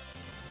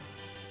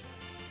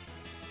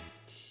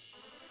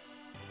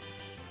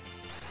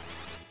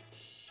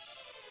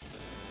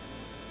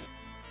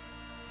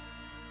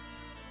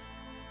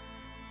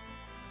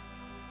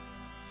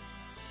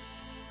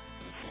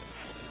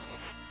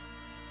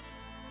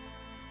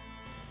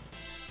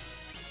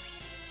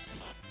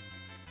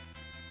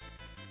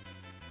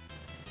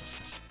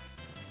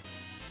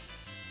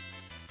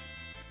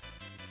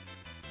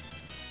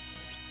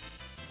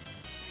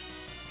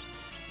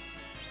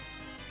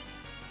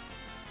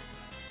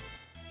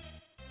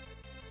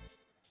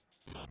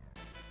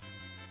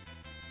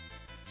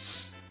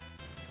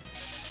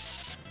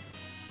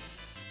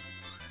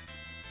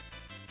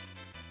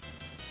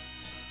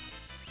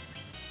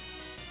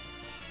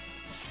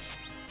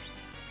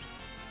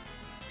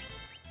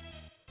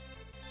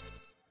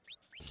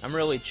 I'm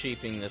really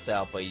cheaping this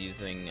out by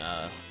using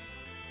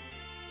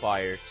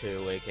Fire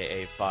 2,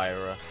 aka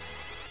Fyra.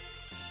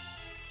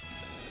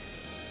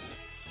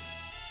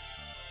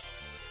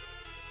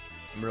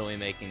 I'm really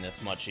making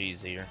this much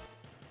easier.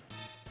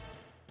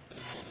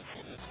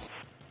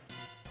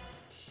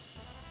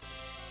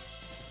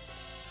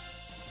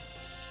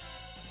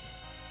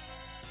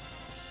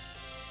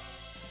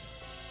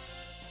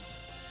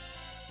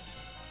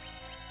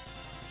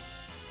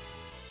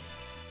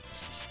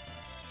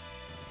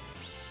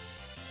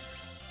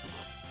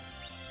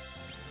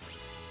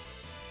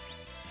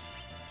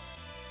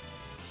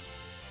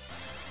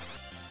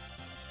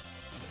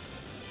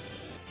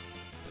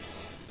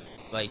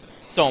 Like,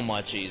 so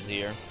much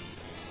easier.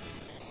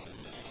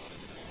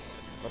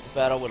 But the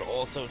battle would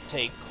also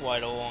take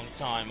quite a long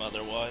time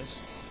otherwise.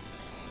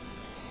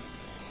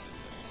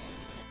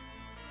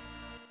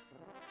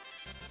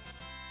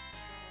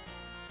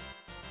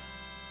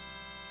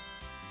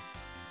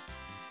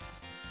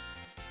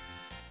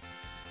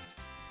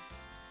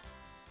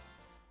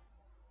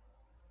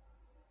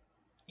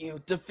 You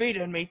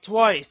defeated me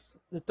twice!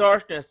 The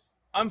darkness!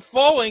 I'm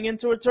falling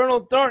into eternal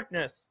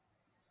darkness!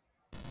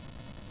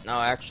 No,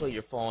 actually,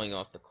 you're falling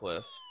off the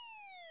cliff.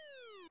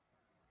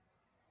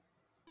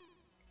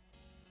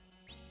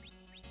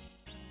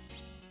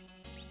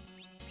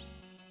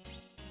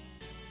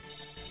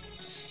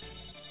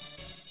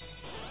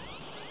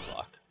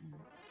 Fuck.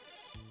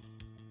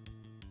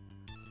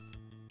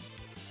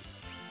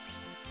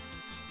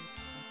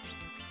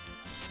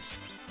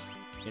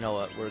 You know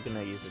what, we're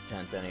gonna use a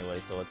tent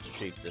anyway, so let's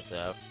cheap this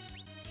out.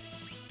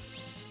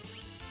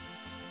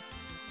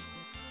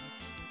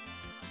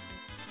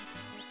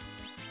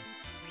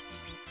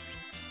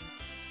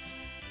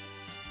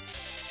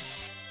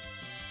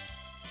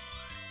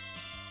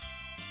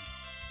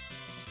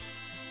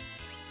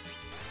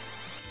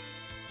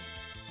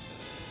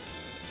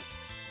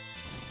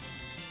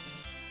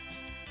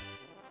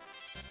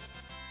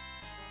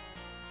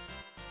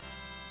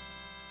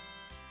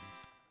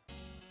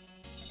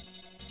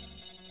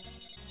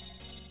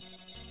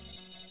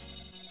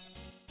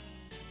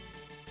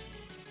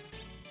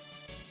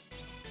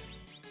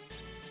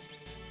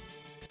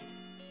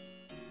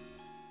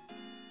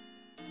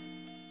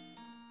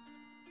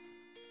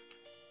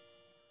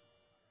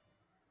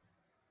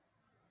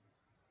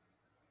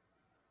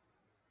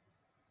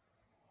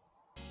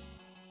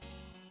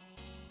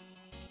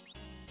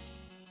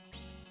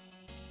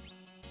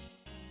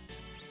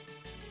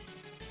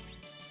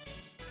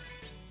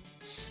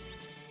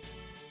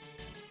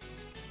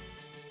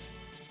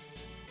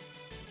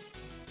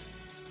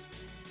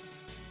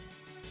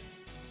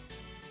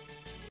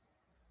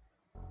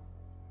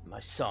 My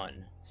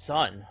son.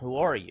 Son, who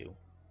are you?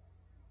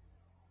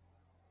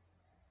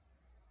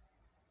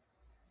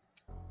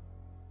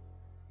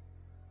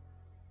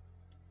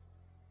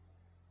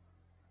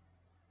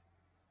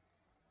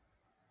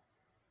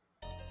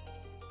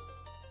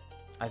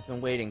 I've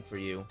been waiting for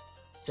you.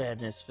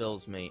 Sadness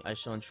fills me. I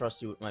shall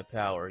entrust you with my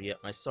power,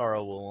 yet my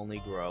sorrow will only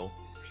grow.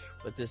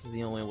 But this is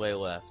the only way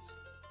left.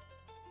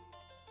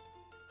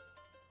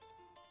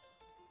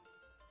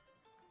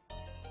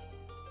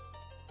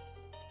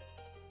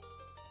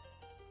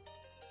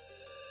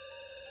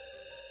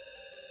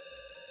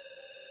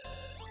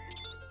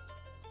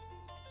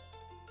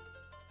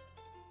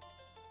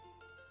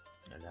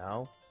 And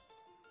now?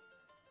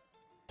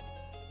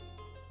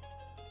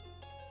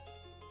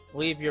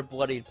 Leave your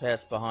bloodied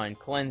past behind.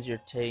 Cleanse your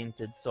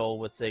tainted soul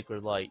with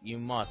sacred light. You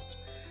must.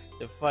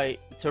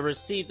 To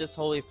receive this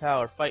holy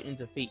power, fight and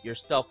defeat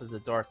yourself as a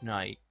dark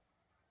knight.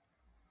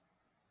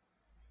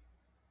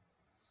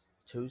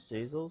 2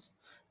 Cecils?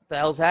 What the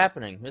hell's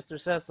happening? Mr.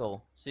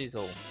 Cecil.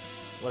 Cecil.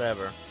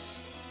 Whatever.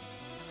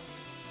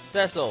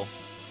 Cecil!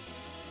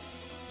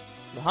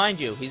 Behind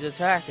you, he's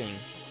attacking.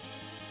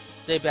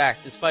 Stay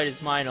back, this fight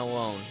is mine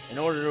alone. In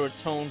order to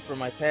atone for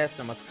my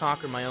past, I must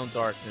conquer my own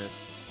darkness.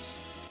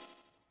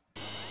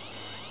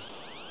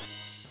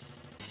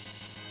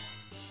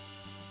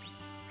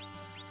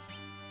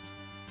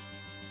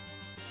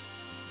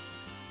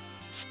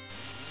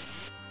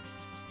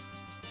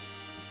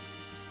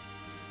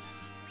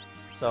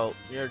 So,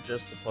 you're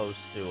just supposed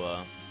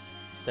to,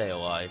 stay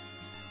alive.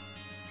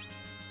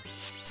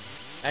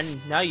 And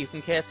now you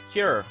can cast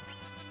Cure,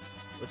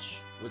 which,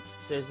 with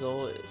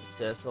Cecil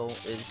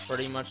is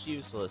pretty much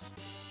useless.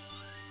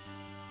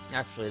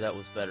 Actually, that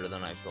was better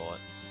than I thought.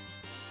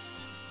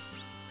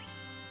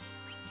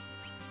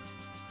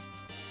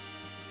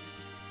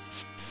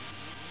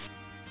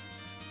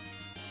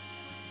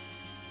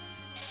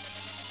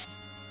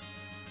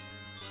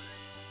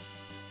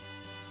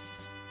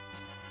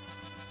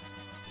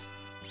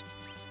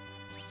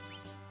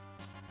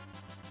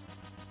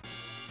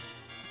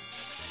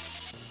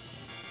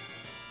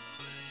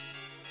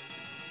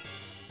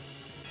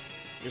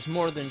 There's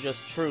more than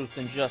just truth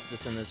and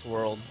justice in this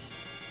world,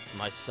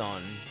 my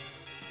son.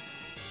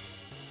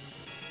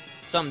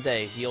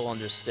 Someday you'll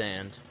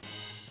understand.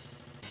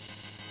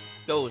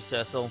 Go,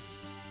 Cecil.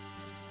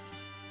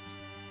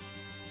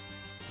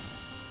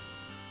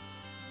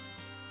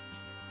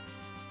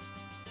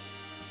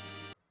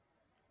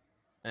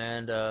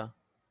 And,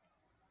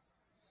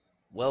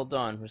 well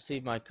done.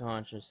 Receive my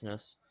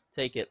consciousness.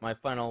 Take it, my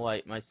final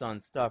light, my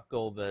son. Stop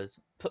Golbez.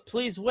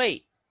 Please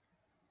wait!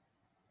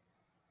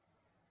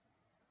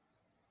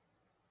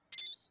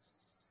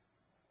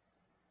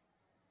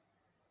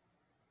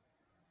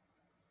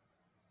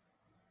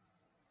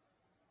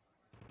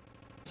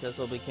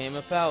 Cecil became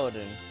a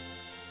paladin.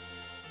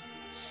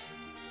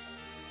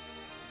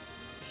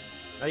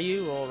 Are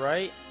you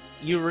alright?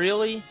 You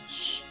really?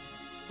 Shh!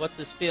 What's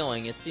this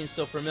feeling? It seems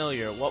so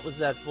familiar. What was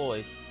that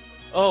voice?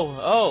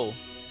 Oh!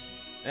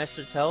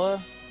 Master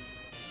Tella?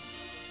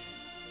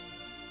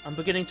 I'm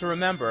beginning to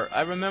remember.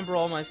 I remember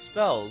all my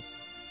spells.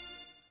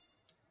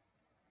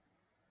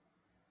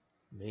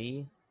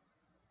 Me?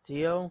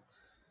 Dio?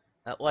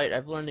 That light,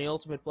 I've learned the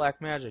ultimate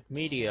black magic,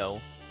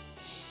 Medio.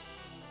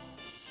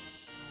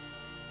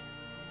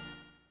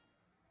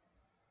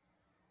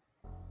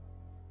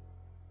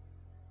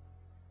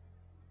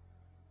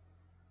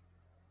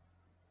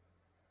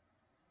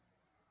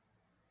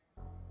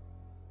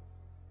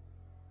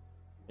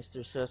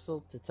 Mr.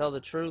 Cecil, to tell the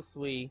truth,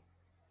 we...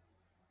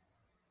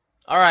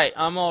 Alright,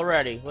 I'm all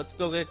ready. Let's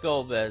go get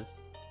Golbez.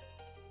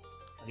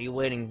 What are you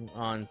waiting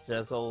on,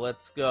 Cecil?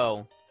 Let's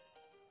go.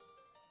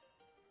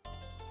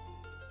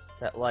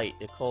 That light,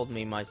 it called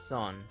me my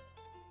son.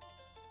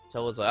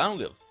 So I was like, I don't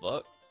give a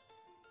fuck.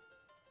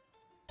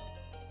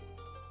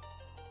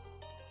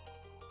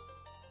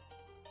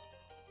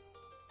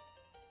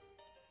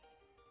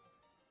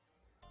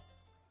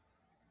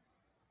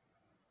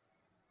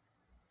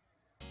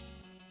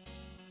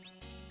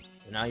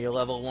 So now you're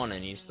level 1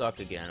 and you suck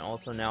again.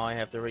 Also now I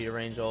have to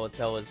rearrange all of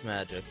Tella's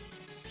magic.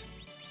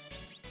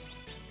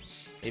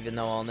 Even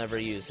though I'll never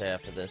use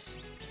half of this.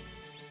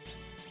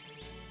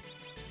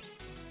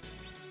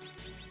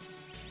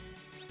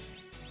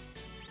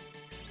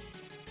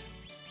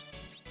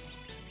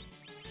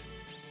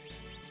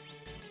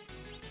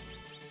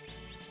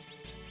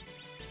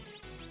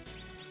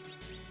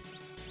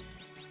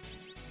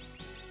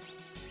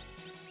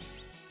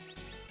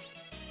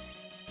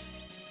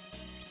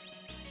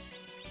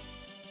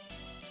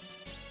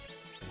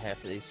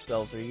 Half of these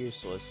spells are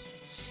useless.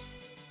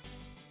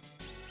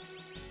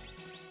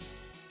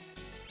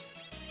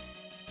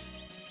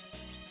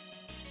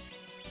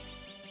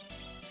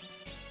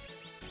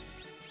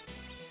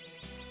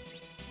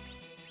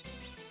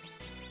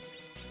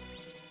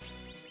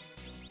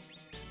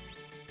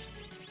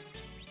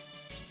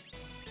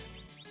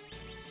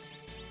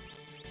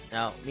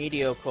 Now,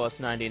 Medio costs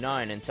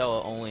 99 and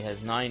Tella only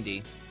has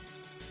 90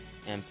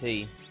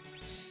 MP.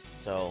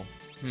 So,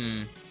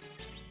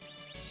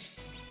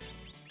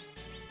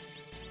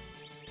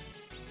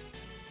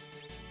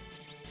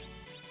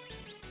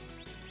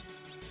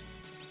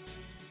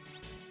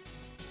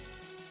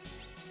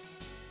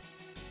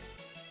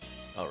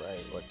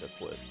 Alright, let's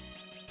equip.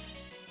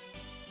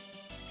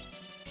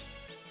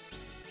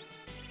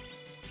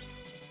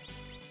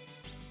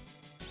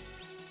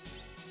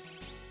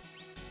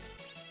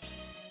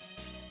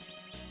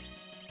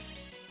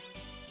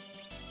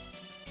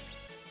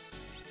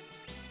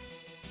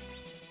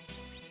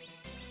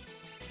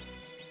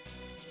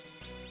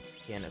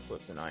 Can't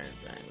equip an Iron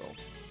Bangle.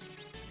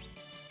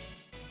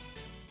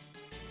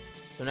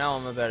 So now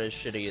I'm about as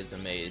shitty as a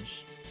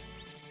mage.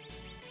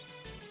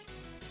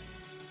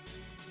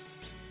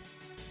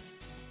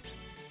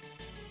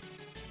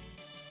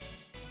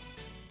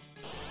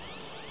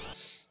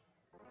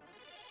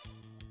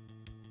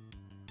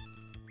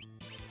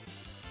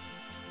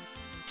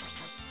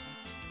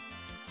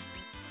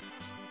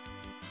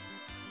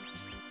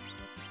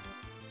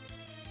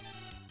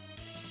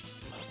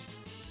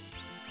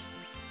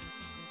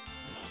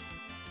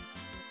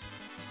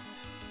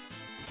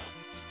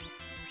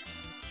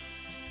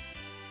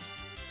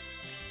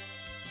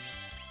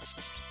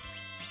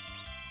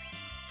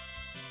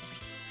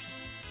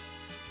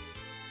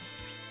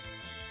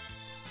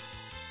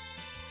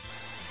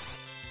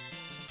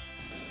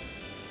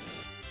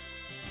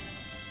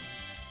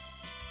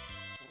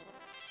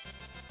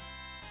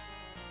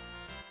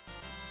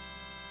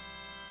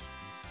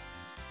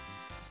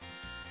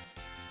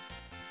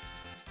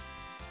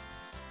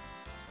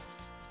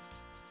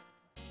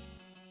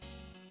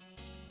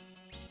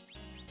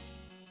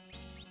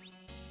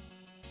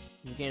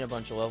 You gain a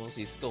bunch of levels,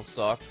 you still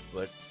suck,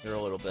 but you're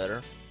a little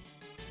better.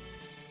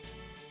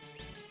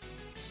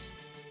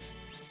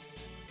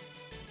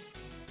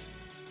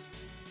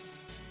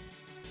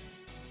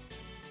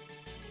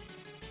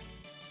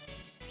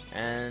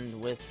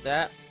 And with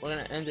that, we're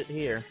gonna end it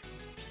here.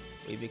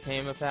 We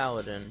became a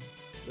paladin.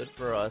 Good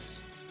for us.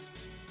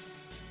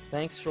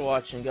 Thanks for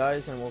watching,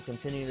 guys, and we'll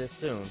continue this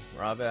soon.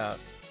 Rob out.